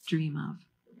me dream of."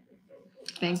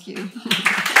 Thank you.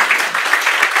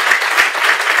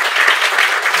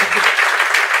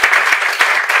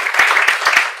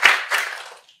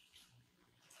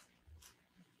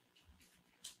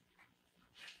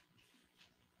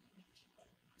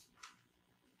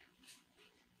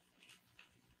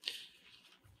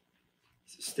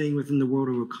 Staying within the world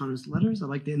of O'Connor's letters, I'd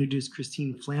like to introduce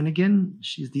Christine Flanagan.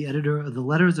 She's the editor of the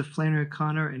Letters of Flannery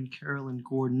O'Connor and Carolyn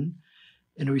Gordon,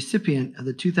 and a recipient of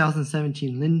the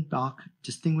 2017 Lynn Bach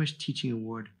Distinguished Teaching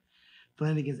Award.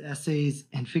 Flanagan's essays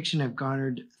and fiction have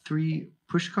garnered 3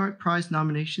 Pushcart Prize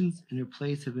nominations, and her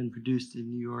plays have been produced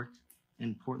in New York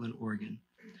and Portland, Oregon.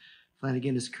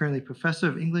 Flanagan is currently professor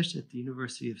of English at the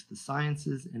University of the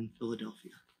Sciences in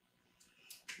Philadelphia.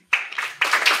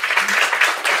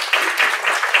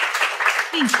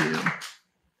 Thank you.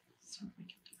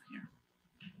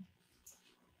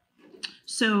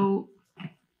 So,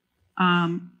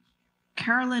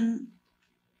 Carolyn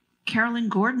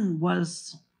Gordon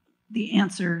was the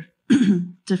answer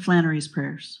to Flannery's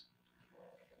prayers.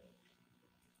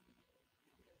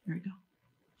 There we go.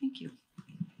 Thank you.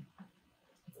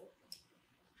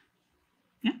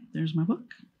 Yeah, there's my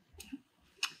book.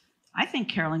 I think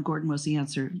Carolyn Gordon was the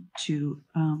answer to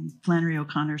Flannery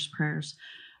O'Connor's prayers.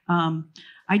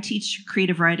 I teach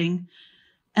creative writing,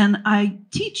 and I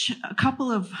teach a couple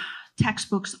of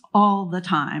textbooks all the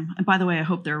time. And by the way, I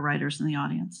hope there are writers in the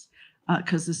audience,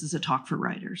 because this is a talk for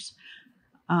writers.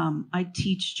 I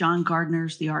teach John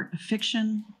Gardner's The Art of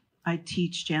Fiction. I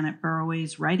teach Janet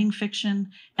Burroway's Writing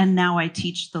Fiction. And now I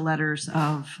teach the letters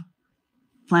of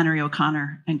Flannery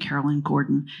O'Connor and Carolyn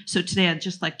Gordon. So today I'd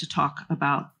just like to talk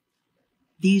about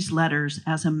these letters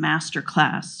as a master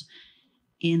class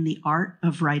in the art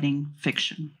of writing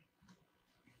fiction.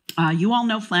 You all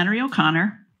know Flannery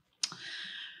O'Connor.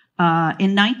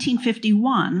 In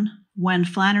 1951, when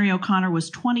Flannery O'Connor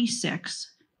was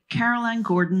 26, Carolyn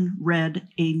Gordon read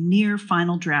a near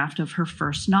final draft of her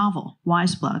first novel,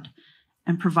 Wise Blood,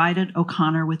 and provided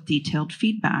O'Connor with detailed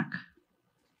feedback.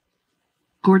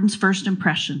 Gordon's first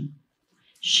impression.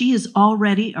 She is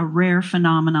already a rare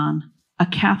phenomenon, a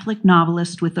Catholic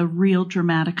novelist with a real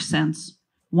dramatic sense,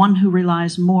 one who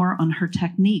relies more on her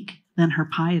technique than her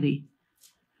piety.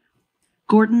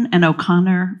 Gordon and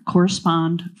O'Connor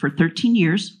correspond for 13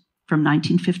 years, from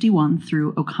 1951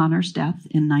 through O'Connor's death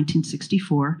in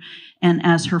 1964. And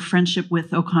as her friendship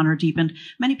with O'Connor deepened,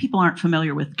 many people aren't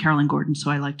familiar with Carolyn Gordon,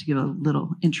 so I like to give a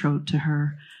little intro to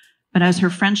her. But as her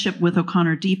friendship with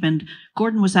O'Connor deepened,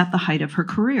 Gordon was at the height of her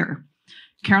career.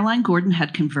 Caroline Gordon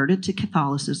had converted to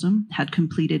Catholicism, had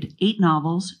completed 8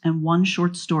 novels and 1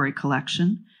 short story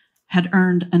collection, had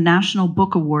earned a National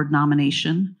Book Award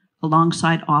nomination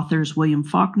alongside authors William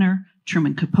Faulkner,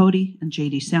 Truman Capote, and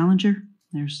J.D. Salinger.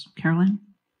 There's Caroline.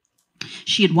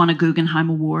 She had won a Guggenheim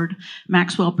Award.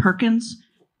 Maxwell Perkins,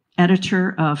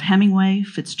 editor of Hemingway,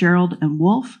 Fitzgerald, and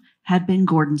Woolf, had been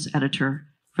Gordon's editor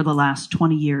for the last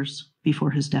 20 years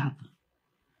before his death.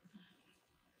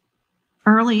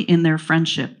 Early in their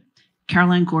friendship,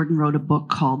 Caroline Gordon wrote a book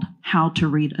called How to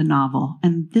Read a Novel,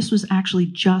 and this was actually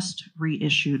just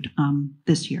reissued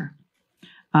this year.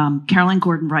 Caroline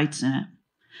Gordon writes in it,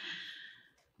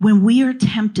 "When we are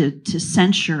tempted to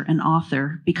censure an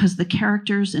author because the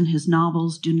characters in his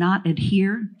novels do not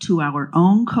adhere to our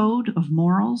own code of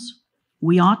morals,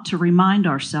 we ought to remind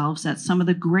ourselves that some of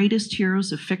the greatest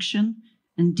heroes of fiction,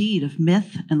 indeed of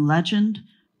myth and legend,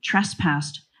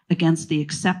 trespassed against the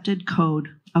accepted code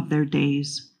of their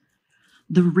days.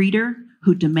 The reader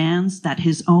who demands that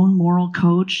his own moral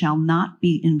code shall not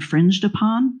be infringed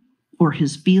upon, or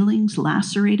his feelings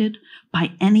lacerated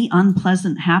by any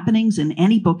unpleasant happenings in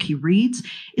any book he reads,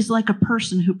 is like a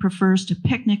person who prefers to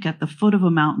picnic at the foot of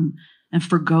a mountain and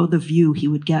forgo the view he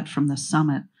would get from the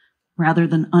summit, rather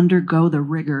than undergo the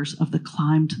rigors of the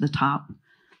climb to the top.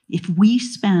 If we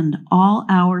spend all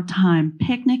our time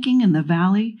picnicking in the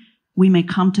valley, we may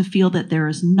come to feel that there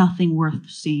is nothing worth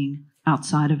seeing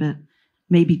outside of it,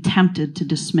 may be tempted to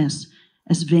dismiss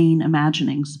as vain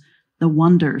imaginings the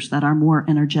wonders that our more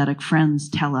energetic friends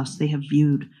tell us they have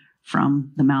viewed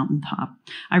from the mountaintop."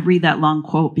 I read that long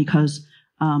quote because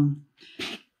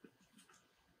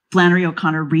Flannery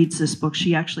O'Connor reads this book.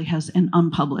 She actually has an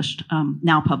unpublished,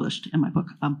 now published in my book,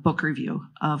 book review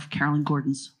of Carolyn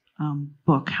Gordon's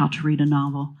book, How to Read a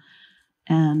Novel.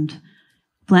 And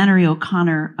Flannery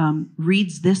O'Connor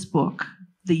reads this book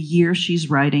the year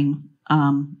she's writing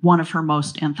one of her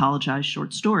most anthologized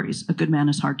short stories, A Good Man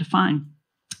is Hard to Find.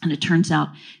 And it turns out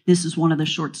this is one of the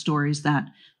short stories that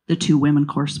the 2 women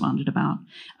corresponded about.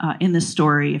 In this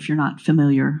story, if you're not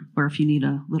familiar or if you need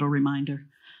a little reminder,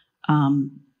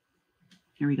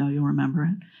 here we go, you'll remember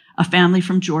it. A family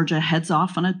from Georgia heads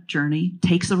off on a journey,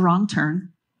 takes a wrong turn,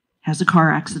 has a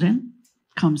car accident,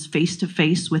 comes face to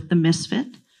face with the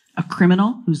misfit, a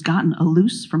criminal who's gotten a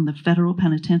loose from the federal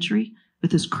penitentiary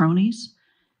with his cronies.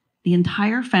 The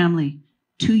entire family,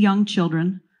 2 young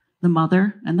children, the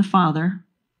mother and the father,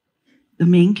 the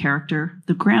main character,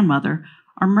 the grandmother,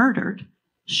 are murdered,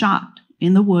 shot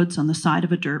in the woods on the side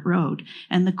of a dirt road.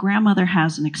 And the grandmother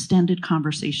has an extended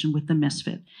conversation with the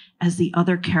misfit as the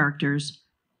other characters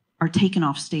are taken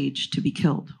off stage to be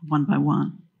killed one by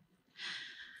one.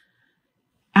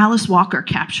 Alice Walker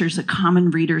captures a common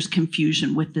reader's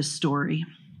confusion with this story.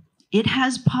 It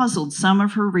has puzzled some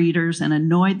of her readers and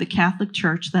annoyed the Catholic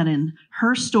Church that in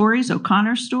her stories,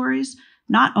 O'Connor's stories,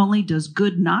 not only does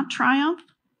good not triumph,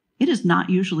 it is not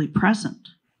usually present.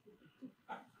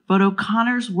 But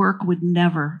O'Connor's work would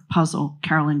never puzzle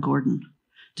Carolyn Gordon.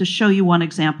 To show you one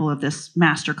example of this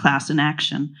masterclass in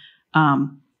action,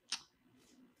 and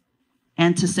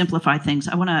to simplify things,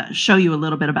 I want to show you a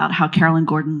little bit about how Carolyn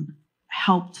Gordon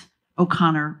helped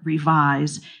O'Connor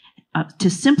revise. To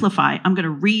simplify, I'm going to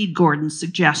read Gordon's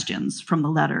suggestions from the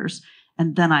letters,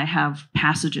 and then I have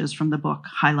passages from the book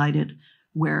highlighted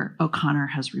where O'Connor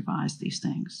has revised these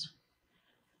things.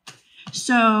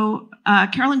 So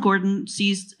Carolyn Gordon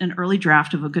sees an early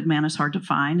draft of A Good Man is Hard to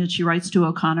Find, and she writes to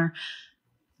O'Connor,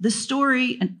 the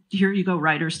story, and here you go,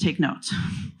 writers, take notes.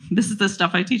 This is the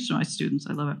stuff I teach to my students.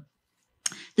 I love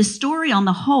it. The story on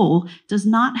the whole does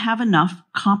not have enough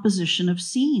composition of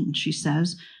scene, she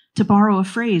says, to borrow a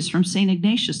phrase from St.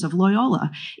 Ignatius of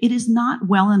Loyola. It is not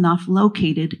well enough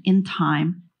located in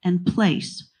time and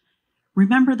place.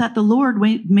 Remember that the Lord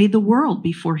made the world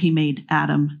before he made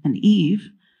Adam and Eve.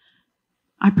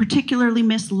 I particularly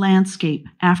miss landscape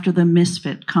after the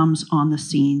misfit comes on the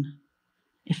scene.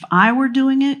 If I were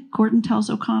doing it, Gordon tells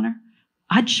O'Connor,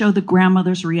 I'd show the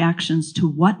grandmother's reactions to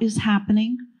what is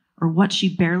happening or what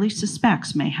she barely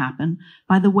suspects may happen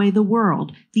by the way the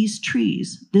world, these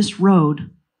trees, this road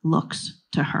looks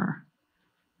to her.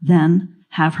 Then,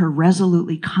 have her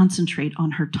resolutely concentrate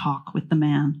on her talk with the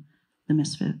man, the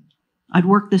misfit. I'd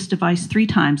worked this device 3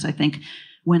 times, I think,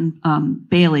 when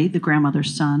Bailey, the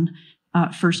grandmother's son,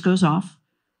 first goes off,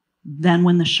 then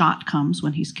when the shot comes,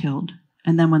 when he's killed,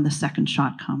 and then when the second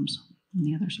shot comes, when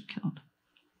the others are killed.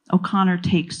 O'Connor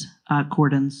takes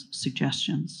Gordon's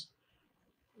suggestions.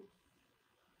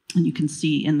 And you can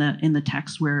see in the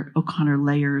text where O'Connor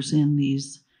layers in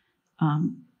these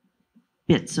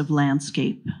bits of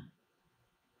landscape.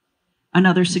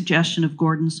 Another suggestion of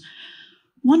Gordon's: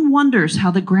 one wonders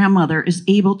how the grandmother is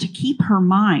able to keep her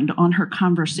mind on her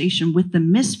conversation with the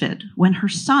misfit when her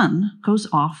son goes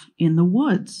off in the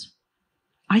woods.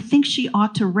 I think she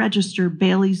ought to register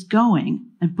Bailey's going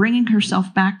and bringing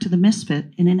herself back to the misfit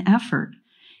in an effort.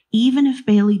 Even if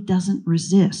Bailey doesn't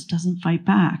resist, doesn't fight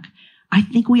back, I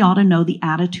think we ought to know the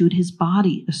attitude his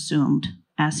body assumed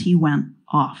as he went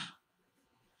off.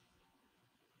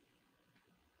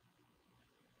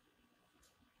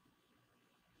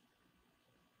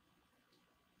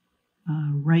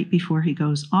 Right before he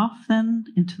goes off then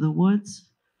into the woods.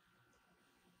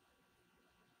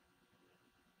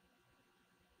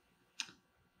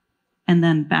 And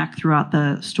then back throughout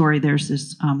the story, there's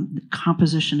this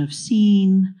composition of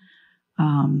scene.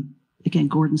 Again,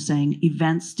 Gordon saying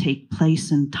events take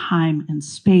place in time and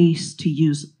space, to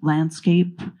use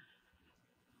landscape.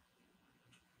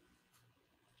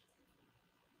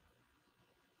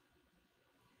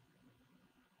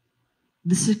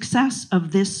 The success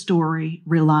of this story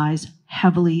relies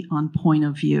heavily on point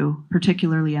of view,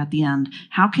 particularly at the end.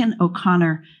 How can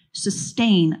O'Connor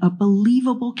sustain a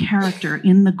believable character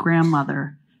in the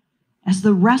grandmother as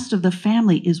the rest of the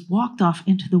family is walked off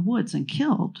into the woods and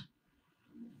killed?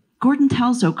 Gordon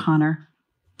tells O'Connor,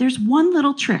 there's one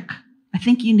little trick. I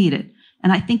think you need it.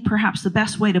 And I think perhaps the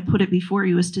best way to put it before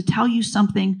you is to tell you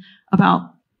something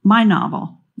about my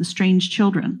novel, The Strange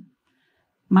Children.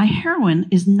 My heroine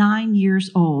is 9 years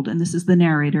old, and this is the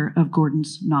narrator of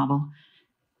Gordon's novel.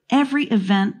 Every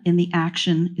event in the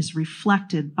action is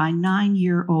reflected by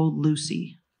 9-year-old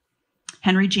Lucy.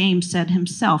 Henry James said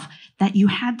himself that you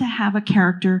had to have a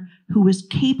character who was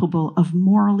capable of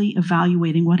morally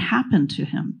evaluating what happened to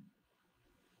him.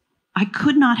 I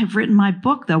could not have written my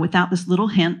book, though, without this little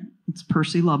hint. It's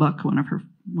Percy Lubbock, one of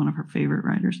her favorite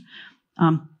writers.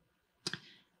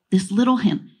 This little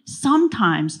hint.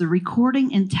 Sometimes the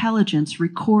recording intelligence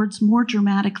records more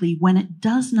dramatically when it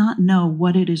does not know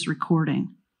what it is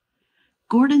recording.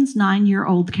 Gordon's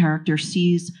 9-year-old character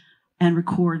sees and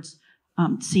records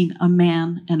seeing a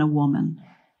man and a woman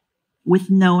with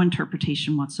no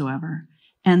interpretation whatsoever.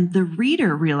 And the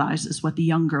reader realizes what the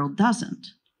young girl doesn't,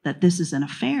 that this is an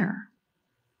affair.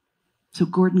 So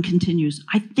Gordon continues,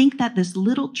 I think that this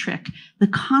little trick, the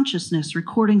consciousness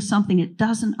recording something it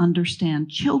doesn't understand,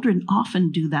 children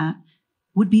often do that,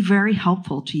 would be very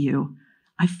helpful to you.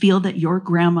 I feel that your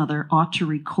grandmother ought to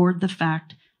record the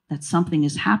fact that something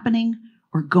is happening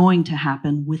or going to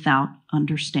happen without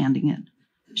understanding it.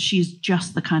 She's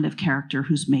just the kind of character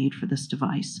who's made for this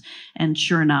device. And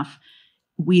sure enough,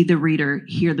 we, the reader,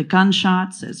 hear the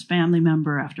gunshots as family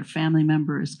member after family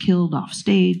member is killed off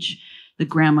stage. The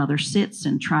grandmother sits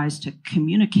and tries to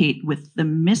communicate with the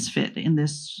misfit in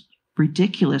this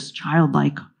ridiculous,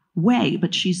 childlike way,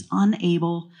 but she's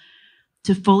unable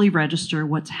to fully register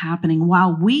what's happening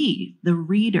while we, the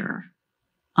reader,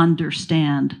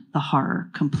 understand the horror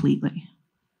completely.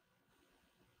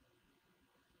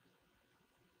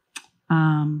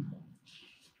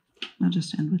 I'll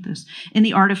just end with this. In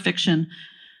The Art of Fiction,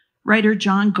 writer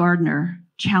John Gardner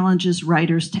challenges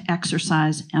writers to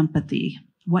exercise empathy,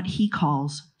 what he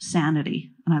calls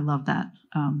sanity. And I love that,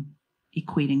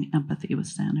 equating empathy with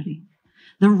sanity.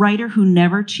 The writer who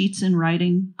never cheats in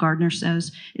writing, Gardner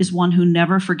says, is one who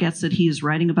never forgets that he is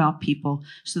writing about people,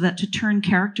 so that to turn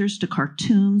characters to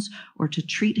cartoons or to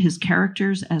treat his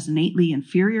characters as innately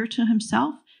inferior to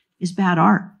himself is bad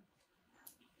art.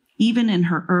 Even in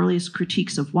her earliest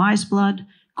critiques of Wise Blood,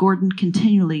 Gordon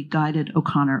continually guided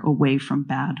O'Connor away from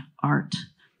bad art.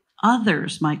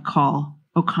 Others might call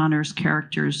O'Connor's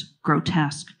characters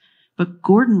grotesque, but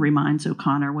Gordon reminds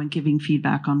O'Connor when giving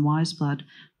feedback on Wise Blood,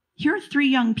 here are 3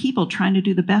 young people trying to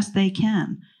do the best they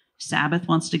can. Sabbath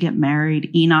wants to get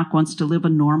married. Enoch wants to live a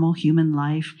normal human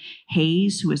life.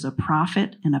 Hayes, who is a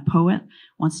prophet and a poet,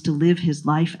 wants to live his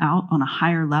life out on a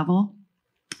higher level.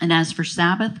 And as for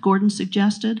Sabbath, Gordon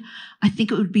suggested, I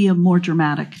think it would be more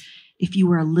dramatic if you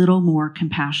were a little more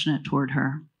compassionate toward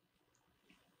her.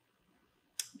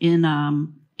 In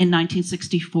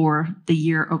 1964, the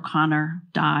year O'Connor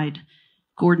died,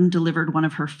 Gordon delivered one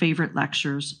of her favorite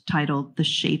lectures titled The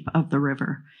Shape of the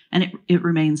River, and it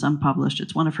remains unpublished.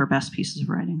 It's one of her best pieces of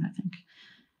writing, I think.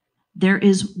 There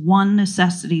is one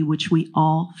necessity which we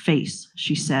all face,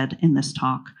 she said in this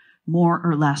talk, more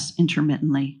or less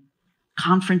intermittently.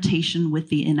 Confrontation with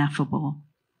the ineffable.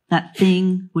 That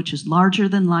thing which is larger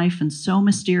than life and so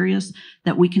mysterious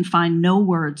that we can find no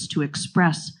words to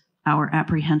express our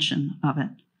apprehension of it.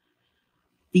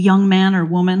 The young man or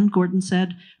woman, Gordon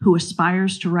said, who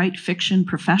aspires to write fiction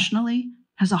professionally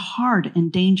has a hard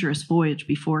and dangerous voyage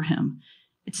before him.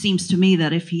 It seems to me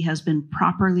that if he has been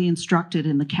properly instructed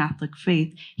in the Catholic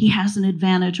faith, he has an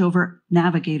advantage over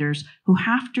navigators who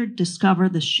have to discover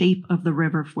the shape of the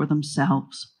river for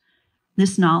themselves.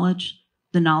 This knowledge,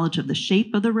 the knowledge of the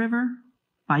shape of the river,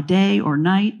 by day or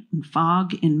night, in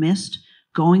fog, in mist,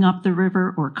 going up the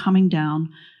river or coming down,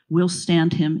 will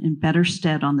stand him in better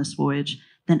stead on this voyage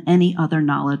than any other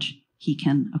knowledge he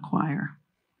can acquire.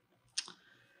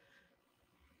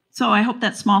 So I hope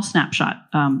that small snapshot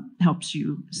helps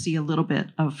you see a little bit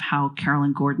of how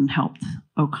Carolyn Gordon helped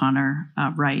O'Connor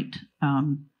write.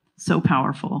 So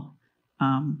powerful,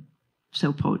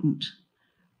 so potent.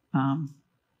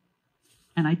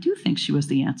 And I do think she was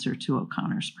the answer to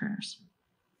O'Connor's prayers.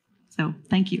 So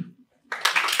thank you.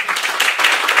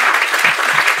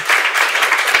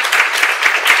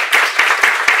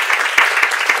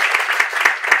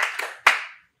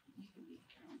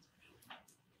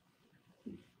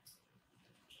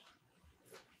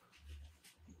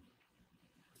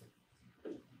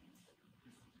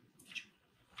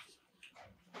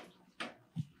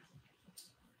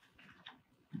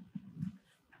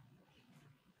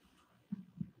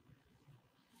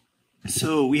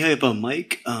 So we have a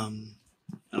mic. I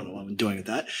don't know what I'm doing with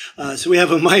that. So we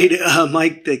have a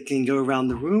mic that can go around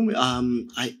the room.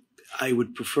 I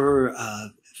would prefer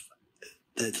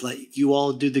that let you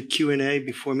all do the Q&A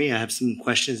before me. I have some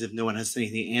questions if no one has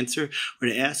anything to answer or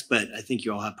to ask, but I think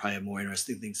you all probably have more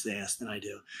interesting things to ask than I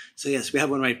do. So yes, we have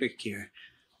one right back here.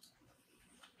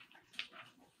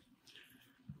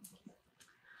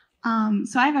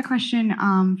 So I have a question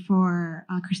for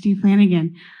Christine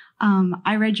Flanagan.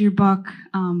 I read your book,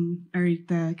 or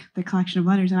the collection of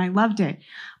letters, and I loved it.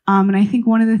 And I think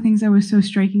one of the things that was so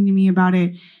striking to me about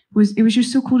it was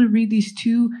just so cool to read these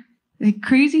two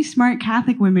crazy smart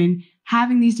Catholic women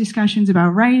having these discussions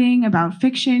about writing, about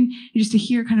fiction, and just to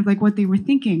hear kind of like what they were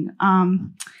thinking.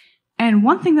 And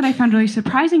one thing that I found really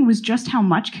surprising was just how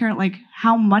much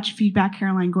feedback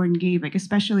Caroline Gordon gave, like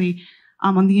especially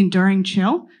on the enduring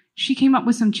chill. She came up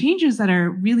with some changes that are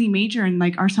really major and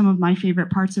like are some of my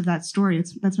favorite parts of that story.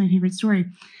 That's my favorite story.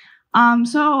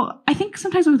 So I think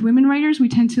sometimes with women writers, we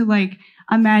tend to like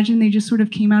imagine they just sort of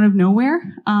came out of nowhere.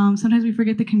 Sometimes we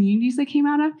forget the communities they came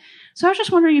out of. So I was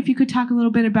just wondering if you could talk a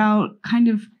little bit about kind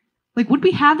of like, would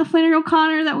we have the Flannery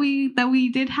O'Connor that we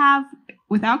did have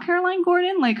without Caroline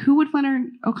Gordon? Like, who would Flannery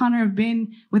O'Connor have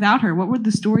been without her? What would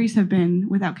the stories have been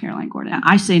without Caroline Gordon?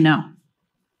 I say no.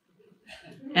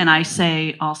 And I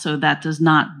say also that does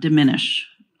not diminish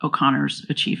O'Connor's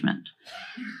achievement.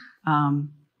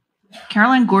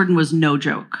 Caroline Gordon was no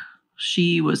joke.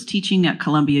 She was teaching at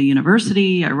Columbia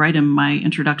University. I write in my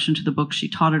introduction to the book, she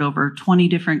taught at over 20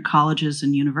 different colleges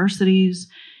and universities.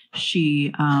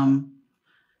 She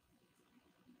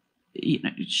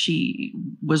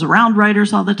was around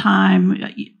writers all the time.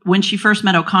 When she first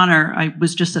met O'Connor, I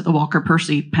was just at the Walker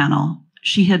Percy panel.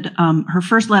 She had, her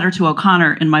first letter to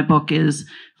O'Connor in my book is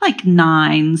like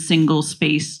 9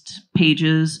 single-spaced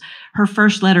pages. Her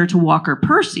first letter to Walker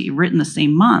Percy, written the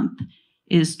same month,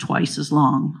 is twice as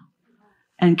long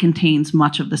and contains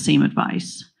much of the same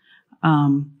advice.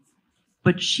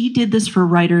 But she did this for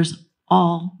writers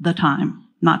all the time,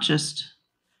 not just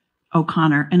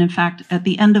O'Connor. And in fact, at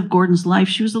the end of Gordon's life,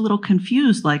 she was a little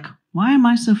confused, like, why am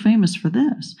I so famous for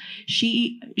this?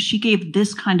 She gave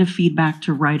this kind of feedback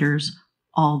to writers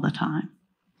all the time.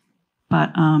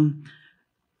 But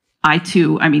I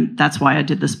too, I mean, that's why I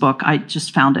did this book. I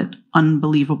just found it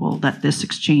unbelievable that this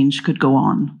exchange could go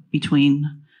on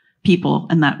between people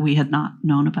and that we had not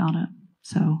known about it.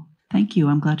 So thank you.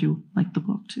 I'm glad you liked the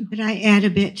book too. Could I add a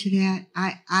bit to that?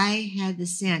 I had the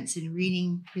sense in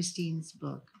reading Christine's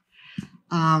book,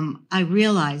 I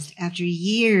realized after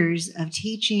years of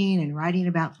teaching and writing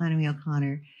about Flannery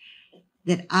O'Connor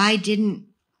that I didn't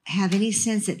have any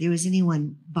sense that there was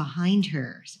anyone behind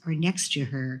her or next to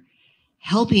her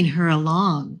helping her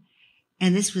along.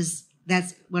 And that's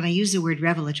when I use the word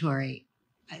revelatory,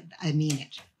 I mean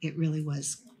it. It really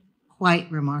was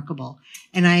quite remarkable.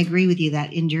 And I agree with you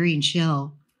that Enduring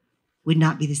Chill would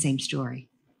not be the same story.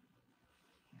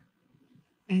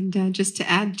 And just to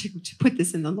add, to put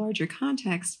this in the larger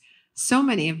context, so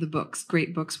many of the books,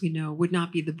 great books we know, would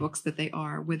not be the books that they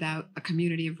are without a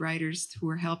community of writers who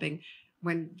are helping.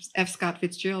 when F. Scott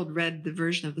Fitzgerald read the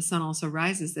version of The Sun Also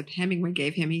Rises that Hemingway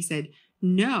gave him, he said,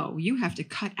 no, you have to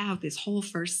cut out this whole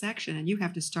first section and you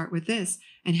have to start with this.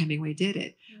 And Hemingway did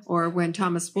it. Or when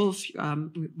Thomas Wolfe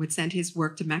would send his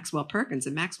work to Maxwell Perkins,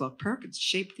 and Maxwell Perkins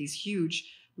shaped these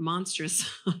huge, monstrous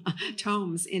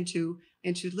tomes into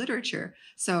literature.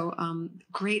 So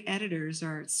great editors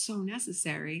are so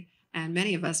necessary. And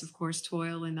many of us, of course,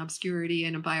 toil in obscurity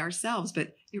and by ourselves.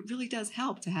 But it really does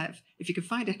help to have, if you could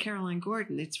find a Caroline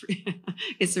Gordon,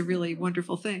 it's a really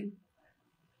wonderful thing.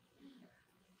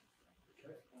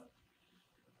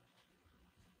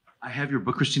 I have your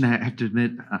book, Christine. I have to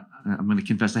admit, I'm going to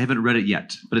confess, I haven't read it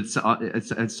yet, but it's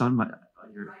on my.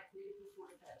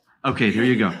 Okay, there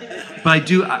you go. But I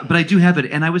do have it.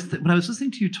 And when I was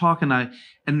listening to you talk,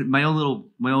 and my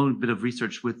own bit of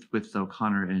research with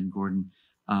O'Connor and Gordon,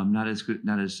 not as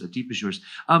deep as yours.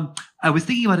 I was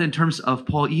thinking about it in terms of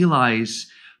Paul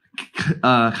Eli's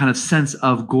kind of sense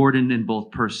of Gordon in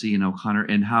both Percy and O'Connor,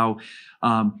 and how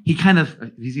he kind of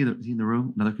is he in the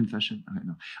room? Another confession? I don't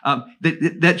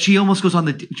know. That she almost goes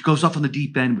off on the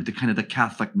deep end with the kind of the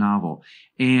Catholic novel,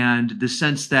 and the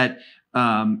sense that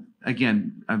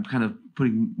again, I'm kind of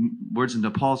putting words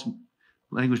into Paul's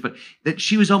language, but that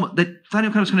she was that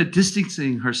Flanagan was kind of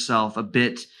distancing herself a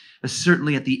bit,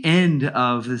 certainly at the end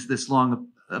of this long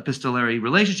epistolary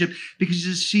relationship, because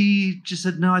she just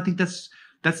said, no, I think that's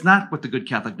not what the good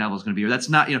Catholic novel is going to be, or that's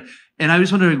not, and I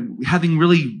was wondering, having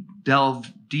really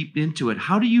delved deep into it,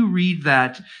 how do you read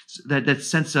that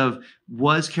sense of,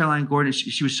 was Caroline Gordon,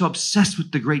 she was so obsessed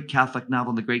with the great Catholic novel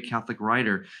and the great Catholic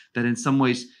writer that in some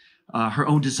ways her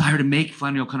own desire to make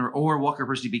Flannery O'Connor or Walker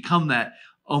Percy become that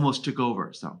almost took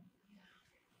over. So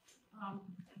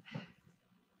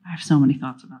I have so many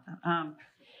thoughts about that.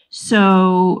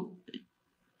 So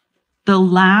the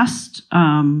last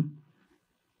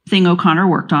thing O'Connor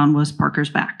worked on was Parker's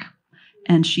Back.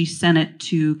 And she sent it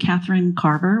to Catherine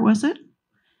Carver, was it?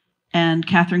 And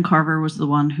Catherine Carver was the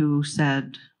one who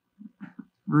said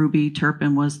Ruby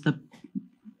Turpin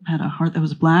had a heart that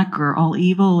was black or all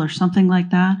evil or something like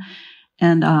that.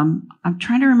 And I'm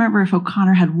trying to remember if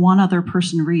O'Connor had one other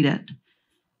person read it.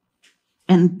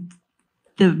 And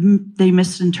they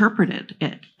misinterpreted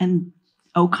it. And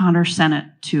O'Connor sent it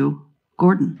to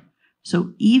Gordon.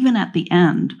 So even at the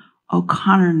end,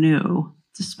 O'Connor knew,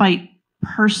 despite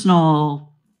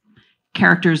personal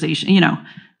characterization,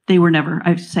 they were never,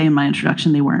 I say in my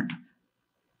introduction, they weren't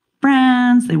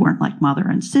friends, they weren't like mother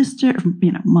and sister,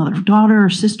 mother, daughter, or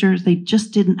sisters. They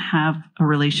just didn't have a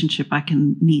relationship I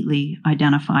can neatly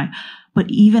identify. But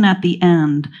even at the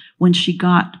end, when she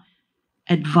got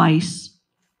advice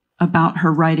about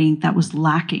her writing that was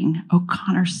lacking,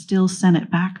 O'Connor still sent it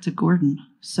back to Gordon.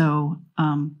 So,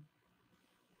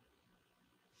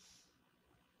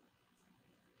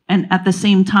 and at the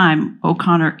same time,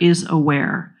 O'Connor is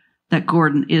aware that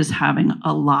Gordon is having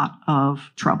a lot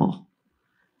of trouble.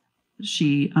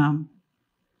 She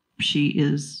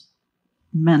is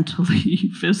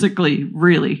mentally, physically,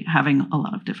 really having a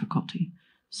lot of difficulty.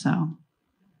 So,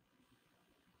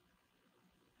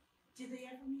 did they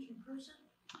ever meet in person?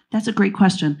 That's a great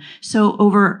question. So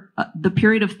over the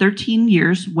period of 13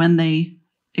 years when they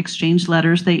exchanged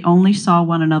letters, they only saw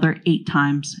one another 8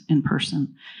 times in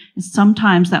person. And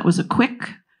sometimes that was a quick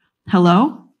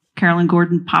hello. Caroline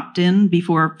Gordon popped in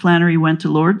before Flannery went to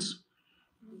Lord's.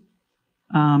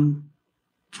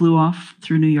 Flew off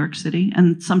through New York City.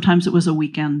 And sometimes it was a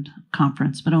weekend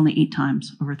conference, but only 8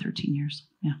 times over 13 years.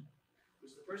 Yeah.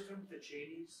 Was the first time with the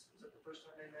Chadies? Was that the first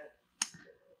time they met?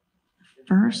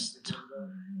 First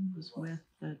time was with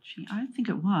the I think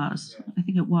it was. Yeah. I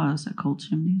think it was at Cold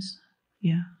Chimneys.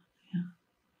 Yeah.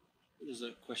 There's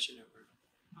a question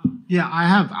over. Yeah, I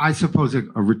have, I suppose, a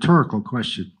rhetorical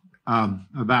question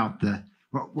about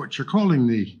what you're calling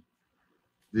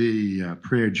the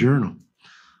prayer journal.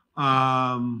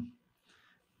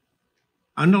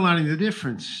 Underlining the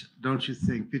difference, don't you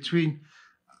think, between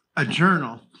a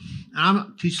journal, I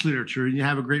teach literature, and you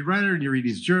have a great writer, and you read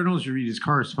his journals, you read his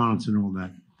correspondence and all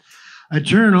that. A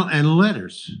journal and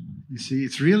letters, you see,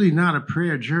 it's really not a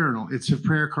prayer journal, it's a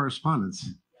prayer correspondence.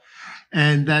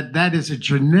 And that is a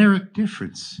generic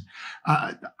difference.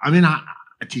 I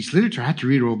teach literature, I had to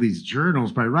read all these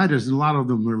journals by writers, and a lot of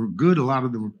them were good, a lot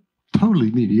of them were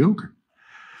totally mediocre.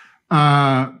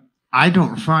 I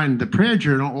don't find the prayer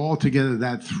journal altogether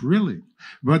that thrilling.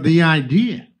 But the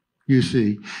idea, you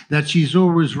see, that she's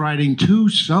always writing to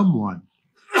someone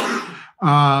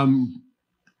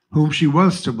whom she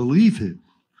wants to believe in,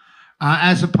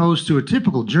 as opposed to a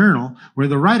typical journal where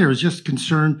the writer is just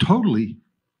concerned totally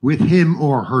with him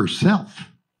or herself.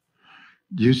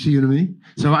 Do you see what I mean?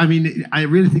 So, I mean, I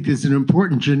really think there's an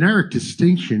important generic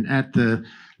distinction at the,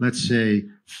 let's say,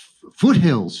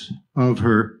 foothills of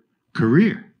her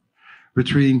career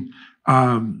between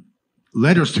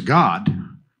letters to God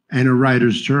and a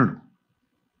writer's journal.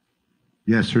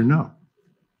 Yes or no?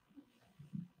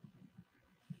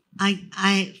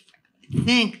 I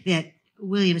think that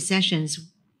William Sessions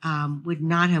would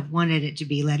not have wanted it to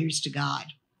be Letters to God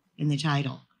in the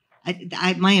title.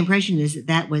 My impression is that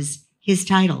that was his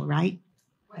title, right?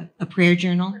 A prayer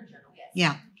journal?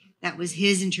 Yeah, that was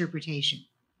his interpretation.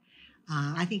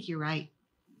 I think you're right.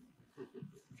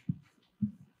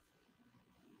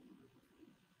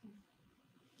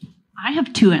 I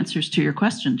have two answers to your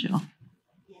question, Jill.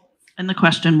 And the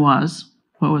question was,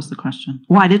 what was the question?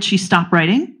 Why did she stop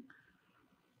writing?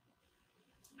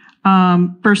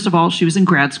 First of all, she was in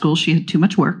grad school. She had too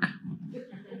much work.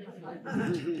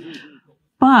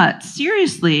 But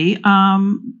seriously,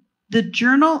 the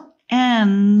journal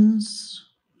ends,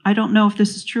 I don't know if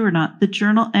this is true or not. The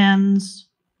journal ends,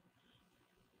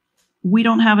 we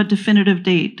don't have a definitive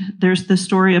date. There's the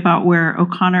story about where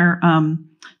O'Connor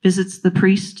visits the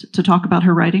priest to talk about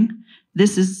her writing.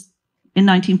 This is in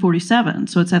 1947,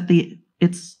 so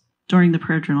it's during the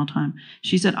prayer journal time.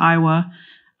 She's at Iowa.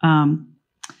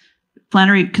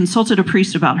 Flannery consulted a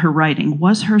priest about her writing.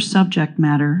 Was her subject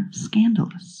matter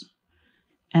scandalous?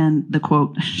 And the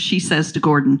quote, she says to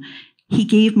Gordon, "He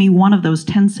gave me one of those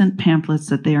 10-cent pamphlets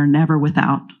that they are never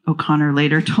without," O'Connor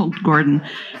later told Gordon,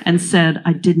 and said,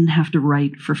 "I didn't have to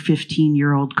write for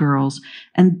 15-year-old girls."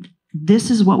 And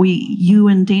this is what you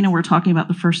and Dana were talking about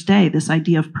the first day, this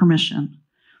idea of permission.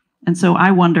 And so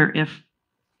I wonder if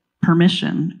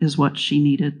permission is what she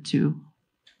needed to.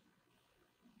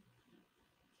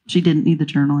 She didn't need the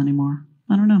journal anymore.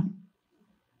 I don't know.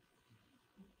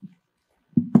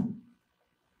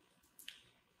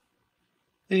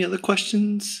 Any other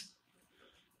questions?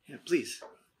 Yeah, please.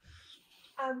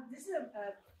 This is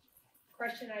a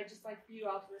question I'd just like for you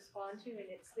all to respond to, and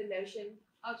it's the notion,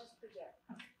 I'll just project,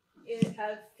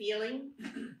 of feeling.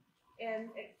 And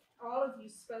all of you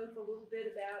spoke a little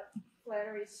bit about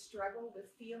Flannery's struggle with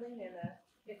feeling, and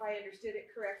if I understood it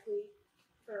correctly,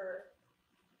 for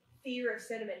fear of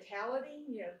sentimentality,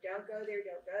 don't go there,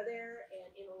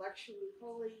 and intellectually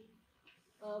holy.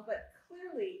 But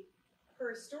clearly,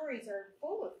 her stories are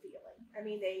full of feeling. I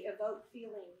mean, they evoke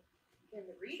feeling in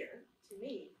the reader, to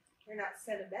me. They're not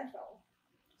sentimental.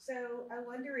 So I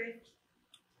wonder if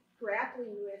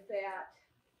grappling with that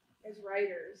as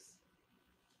writers,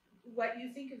 what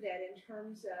you think of that in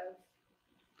terms of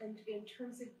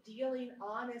dealing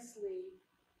honestly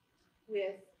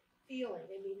with feeling.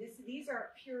 I mean, these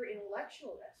aren't pure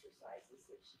intellectual exercises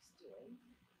that she's doing,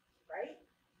 right?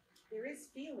 There is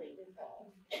feeling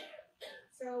involved.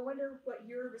 So I wonder what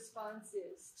your response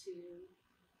is to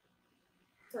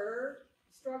her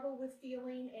struggle with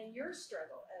feeling and your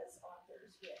struggle as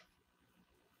authors with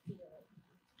feeling.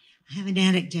 I have an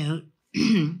anecdote.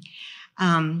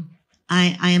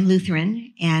 I am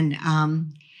Lutheran, and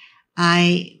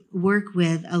I work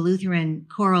with a Lutheran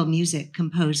choral music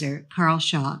composer, Carl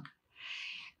Schock.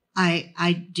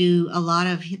 I do a lot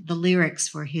of the lyrics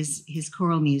for his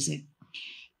choral music,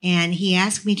 and he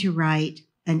asked me to write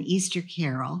an Easter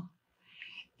carol,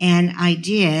 and I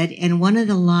did. And one of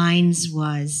the lines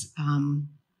was,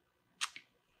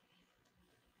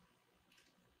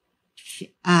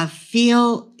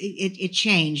 it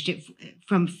changed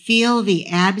from feel the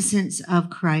absence of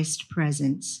Christ's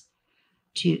presence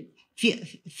to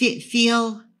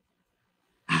feel.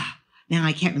 Now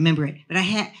I can't remember it, but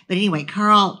anyway,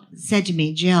 Carl said to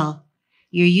me, "Jill,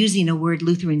 you're using a word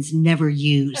Lutherans never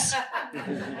use.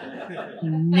 You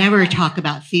never talk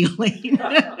about feeling."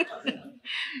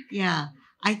 Yeah,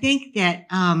 I think that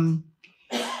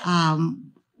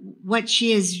what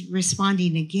she is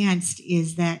responding against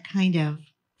is that kind of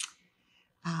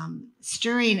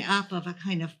stirring up of a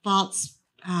kind of false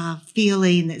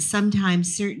feeling that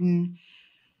sometimes certain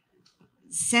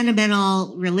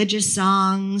sentimental religious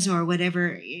songs or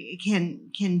whatever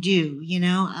can do.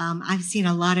 I've seen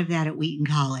a lot of that at Wheaton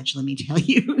College, let me tell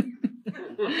you.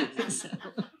 So.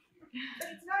 But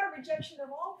it's not a rejection of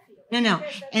all feeling. No.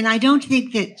 And I don't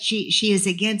think that she is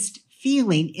against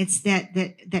feeling. It's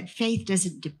that faith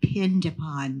doesn't depend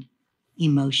upon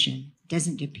emotion,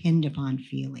 doesn't depend upon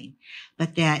feeling.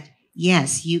 But that,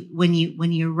 yes, when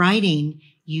you're writing,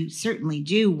 you certainly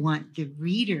do want the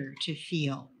reader to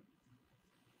feel.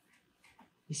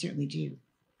 You certainly do.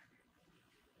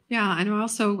 Yeah, and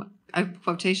also a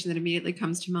quotation that immediately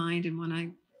comes to mind, and one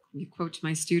I quote to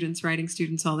my students, writing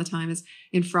students all the time, is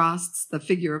in Frost's The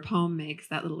Figure a Poem Makes,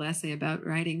 that little essay about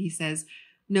writing. He says,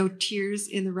 "No tears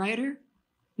in the writer,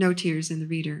 no tears in the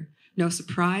reader. No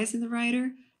surprise in the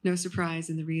writer, no surprise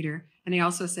in the reader. And he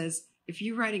also says, if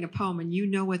you're writing a poem and you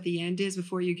know what the end is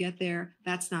before you get there,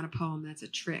 that's not a poem, that's a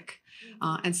trick.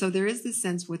 And so there is this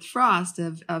sense with Frost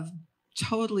of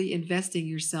totally investing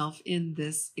yourself in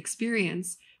this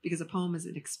experience, because a poem is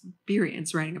an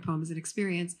experience. Writing a poem is an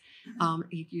experience.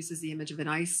 He uses the image of an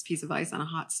piece of ice on a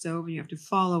hot stove, and you have to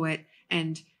follow it,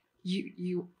 and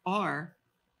you are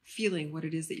feeling what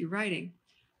it is that you're writing.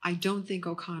 I don't think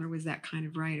O'Connor was that kind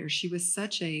of writer. She was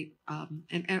such a,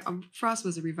 and Frost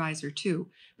was a reviser too,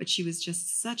 but she was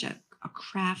just such a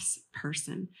crafts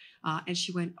person. And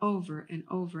she went over and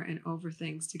over and over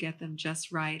things to get them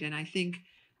just right. And I think,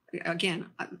 again,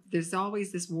 there's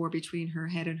always this war between her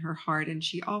head and her heart, and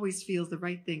she always feels the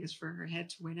right thing is for her head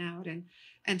to win out.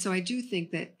 And so I do think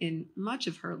that in much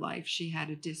of her life, she had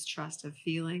a distrust of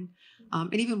feeling.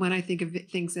 And even when I think of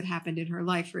things that happened in her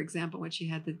life, for example, when she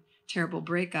had the terrible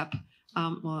breakup, I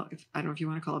don't know if you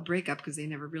want to call it breakup, because they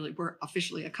never really were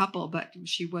officially a couple, but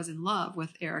she was in love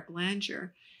with Eric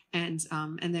Langer. And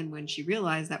then when she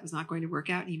realized that was not going to work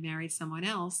out and he married someone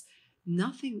else,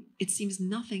 it seems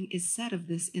nothing is said of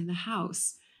this in the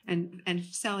house. And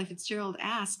Sally Fitzgerald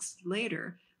asks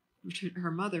later her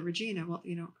mother, Regina, well,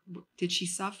 did she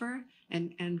suffer?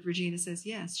 And Regina says,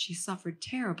 yes, she suffered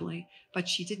terribly, but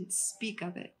she didn't speak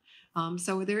of it.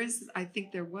 So I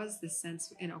think there was this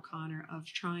sense in O'Connor of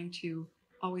trying to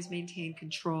always maintain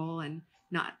control and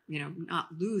not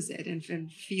lose it.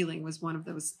 And feeling was one of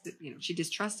those, she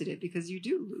distrusted it, because you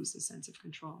do lose a sense of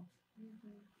control.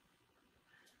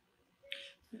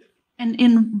 And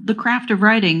in the craft of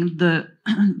writing, the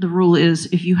rule is,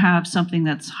 if you have something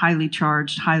that's highly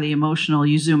charged, highly emotional,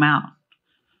 you zoom out.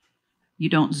 You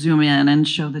don't zoom in and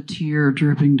show the tear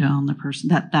dripping down the person.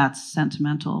 That's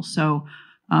sentimental. So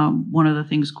one of the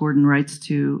things Gordon writes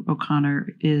to O'Connor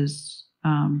is,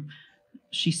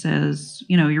 she says,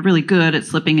 you're really good at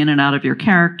slipping in and out of your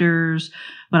characters,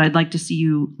 but I'd like to see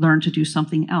you learn to do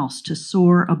something else, to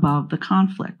soar above the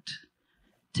conflict,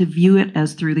 to view it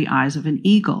as through the eyes of an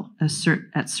eagle at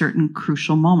certain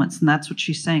crucial moments. And that's what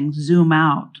she's saying. Zoom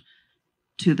out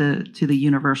to the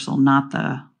universal,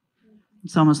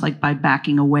 it's almost like by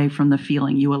backing away from the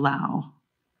feeling, you allow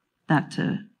that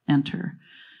to enter.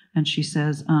 And she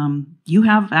says,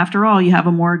 after all, you have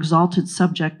a more exalted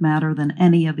subject matter than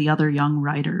any of the other young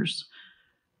writers.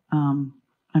 I'm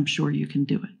sure you can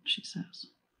do it, she says.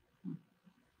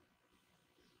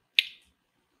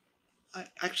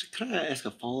 Could I ask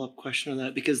a follow-up question on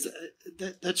that? Because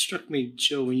that struck me,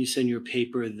 Joe, when you said in your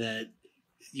paper that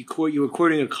you were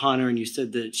quoting O'Connor, and you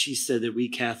said that she said that we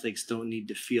Catholics don't need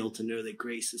to feel to know that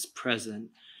grace is present.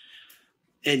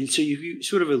 And so you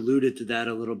sort of alluded to that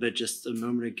a little bit just a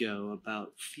moment ago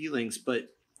about feelings,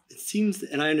 but it seems,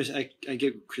 and I understand, I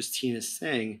get what Christina's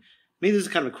saying. Maybe this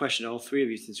is kind of a question to all three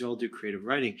of you, since you all do creative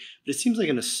writing, but it seems like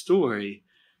in a story,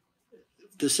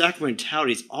 the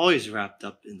sacramentality is always wrapped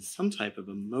up in some type of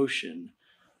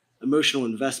emotional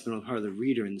investment on the part of the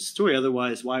reader in the story.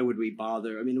 Otherwise, why would we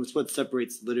bother? I mean, it's what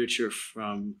separates literature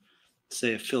from,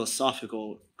 say, a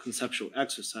philosophical conceptual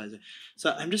exercise.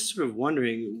 So I'm just sort of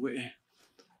wondering,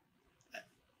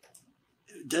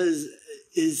 does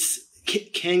the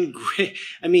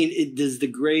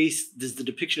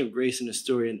depiction of grace in a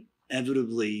story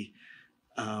inevitably,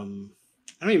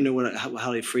 I don't even know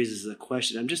how he phrases the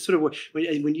question. I'm just sort of,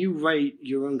 when you write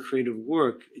your own creative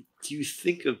work, do you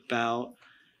think about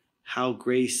how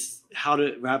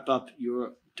to wrap up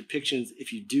your depictions,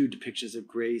 if you do depictions of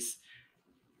grace,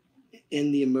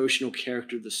 in the emotional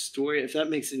character of the story? If that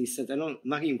makes any sense. I'm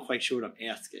not even quite sure what I'm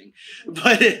asking,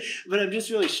 but I'm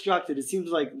just really struck that it seems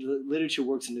like the literature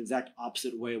works in the exact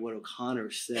opposite way of what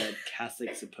O'Connor said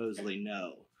Catholics supposedly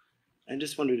know. I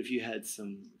just wondered if you had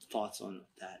some thoughts on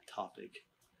that topic,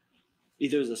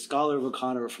 either as a scholar of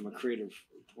O'Connor or from a creative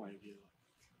point of view.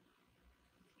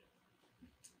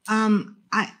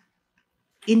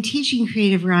 In teaching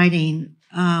creative writing,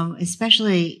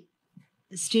 especially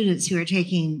students who are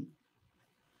taking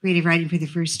creative writing for the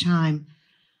first time,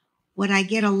 what I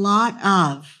get a lot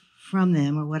of from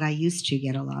them, or what I used to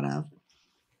get a lot of,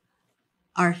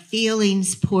 are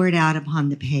feelings poured out upon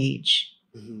the page.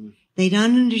 Mm-hmm. They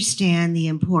don't understand the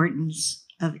importance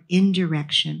of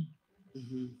indirection,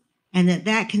 mm-hmm. and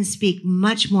that can speak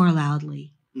much more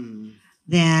loudly mm-hmm.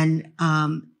 than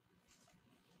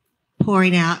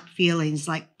pouring out feelings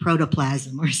like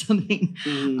protoplasm or something.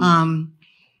 Mm-hmm.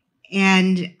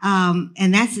 And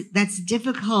that's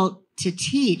difficult to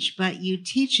teach, but you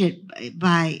teach it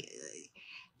by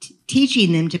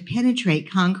teaching them to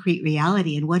penetrate concrete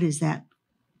reality. And what is that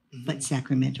mm-hmm. but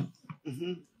sacramental?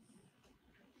 Mm-hmm.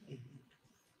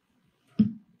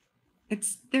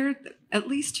 There are at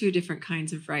least two different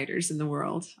kinds of writers in the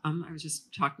world. I was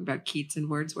just talking about Keats and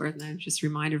Wordsworth, and I'm just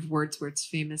reminded of Wordsworth's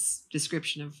famous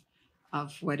description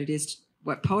of what it is,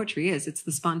 what poetry is. It's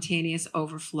the spontaneous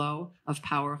overflow of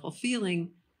powerful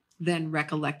feeling, then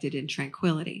recollected in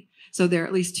tranquility. So there are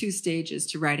at least two stages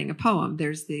to writing a poem.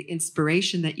 There's the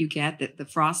inspiration that you get, that the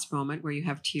Frost moment where you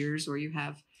have tears or you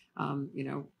have,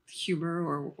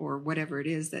 humor or whatever it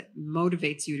is that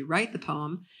motivates you to write the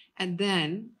poem, and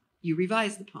then you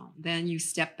revise the poem. Then you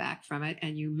step back from it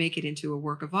and you make it into a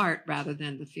work of art rather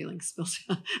than the feeling spilled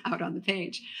out on the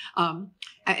page.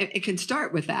 It can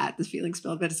start with that, the feeling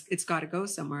spilled, but it's got to go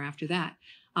somewhere after that.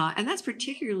 And that's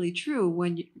particularly true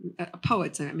when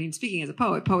poets, I mean, speaking as a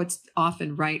poet, poets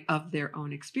often write of their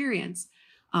own experience.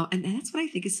 And that's what I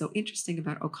think is so interesting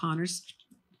about O'Connor's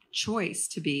choice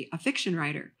to be a fiction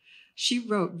writer. She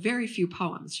wrote very few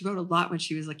poems. She wrote a lot when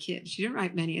she was a kid. She didn't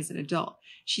write many as an adult.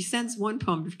 She sends one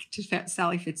poem to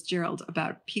Sally Fitzgerald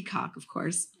about a peacock, of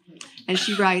course. And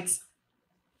she writes,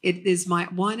 "It is my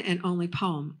one and only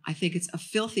poem. I think it's a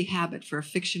filthy habit for a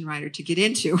fiction writer to get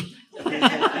into."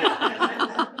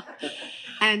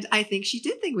 And I think she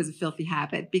did think it was a filthy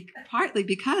habit, partly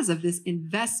because of this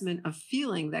investment of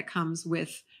feeling that comes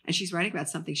with, and she's writing about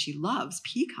something she loves,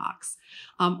 peacocks.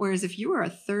 Whereas if you are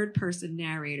a third-person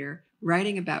narrator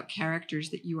writing about characters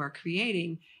that you are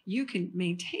creating, you can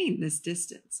maintain this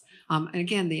distance. And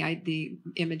again, the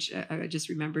image, I just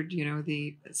remembered,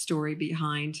 the story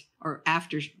behind or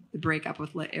after the breakup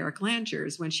with Eric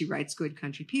Langers when she writes Good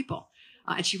Country People.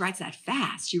 And she writes that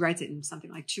fast. She writes it in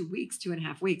something like 2 weeks,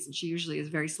 2.5 weeks. And she usually is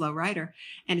a very slow writer.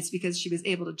 And it's because she was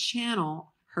able to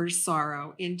channel her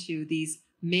sorrow into these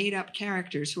made up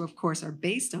characters who, of course, are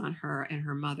based on her and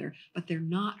her mother, but they're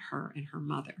not her and her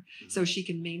mother. So she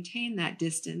can maintain that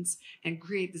distance and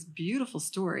create this beautiful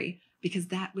story because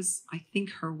that was, I think,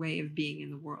 her way of being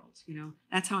in the world.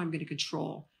 That's how I'm going to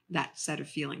control that set of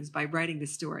feelings, by writing the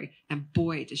story. And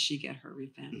boy, does she get her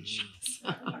revenge.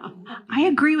 I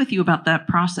agree with you about that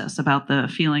process, about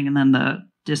the feeling and then the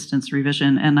distance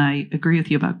revision. And I agree with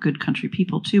you about Good Country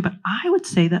People too. But I would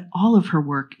say that all of her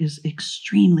work is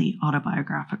extremely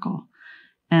autobiographical.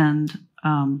 And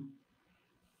I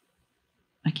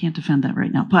can't defend that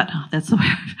right now, but that's the way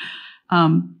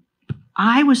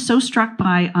I was so struck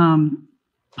by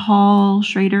Paul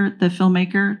Schrader, the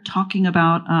filmmaker, talking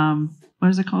about what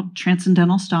is it called?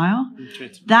 Transcendental style.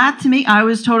 That to me, I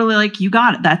was totally like, you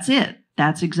got it. That's it.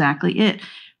 That's exactly it.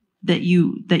 That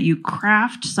you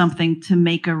craft something to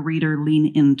make a reader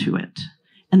lean into it.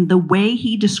 And the way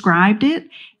he described it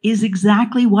is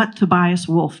exactly what Tobias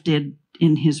Wolff did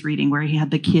in his reading, where he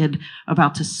had the kid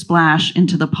about to splash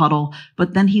into the puddle,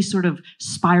 but then he sort of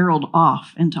spiraled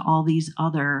off into all these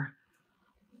other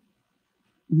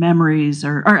memories,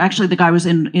 or actually the guy was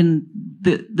in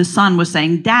the son was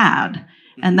saying dad,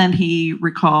 and then he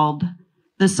recalled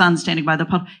the son standing by the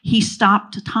puddle. He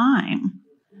stopped time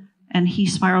and he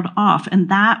spiraled off, and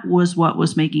that was what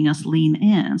was making us lean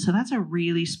in. So that's a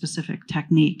really specific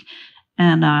technique,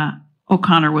 and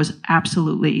O'Connor was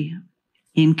absolutely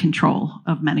in control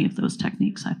of many of those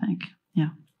techniques, I think. Yeah.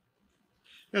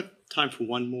 We have time for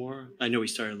one more. I know we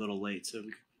started a little late, so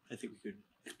I think we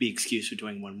could be excused for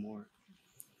doing one more.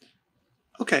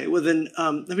 Okay, well then,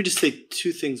 let me just say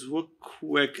two things real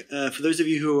quick. For those of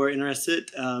you who are interested,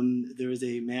 there is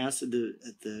a mass at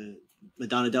the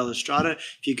Madonna della Strada.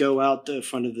 If you go out the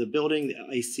front of the building,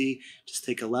 the IC, just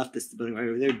take a left. That's the building right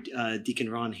over there.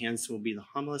 Deacon Ron Hansen will be the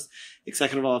homilist.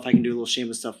 Second of all, if I can do a little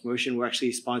shameless self-promotion, we're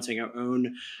actually sponsoring our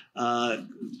own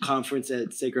conference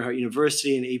at Sacred Heart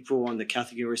University in April on the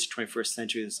Catholic University 21st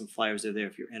Century. There's some flyers over there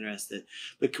if you're interested.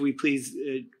 But could we please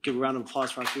give a round of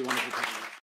applause for our three wonderful people?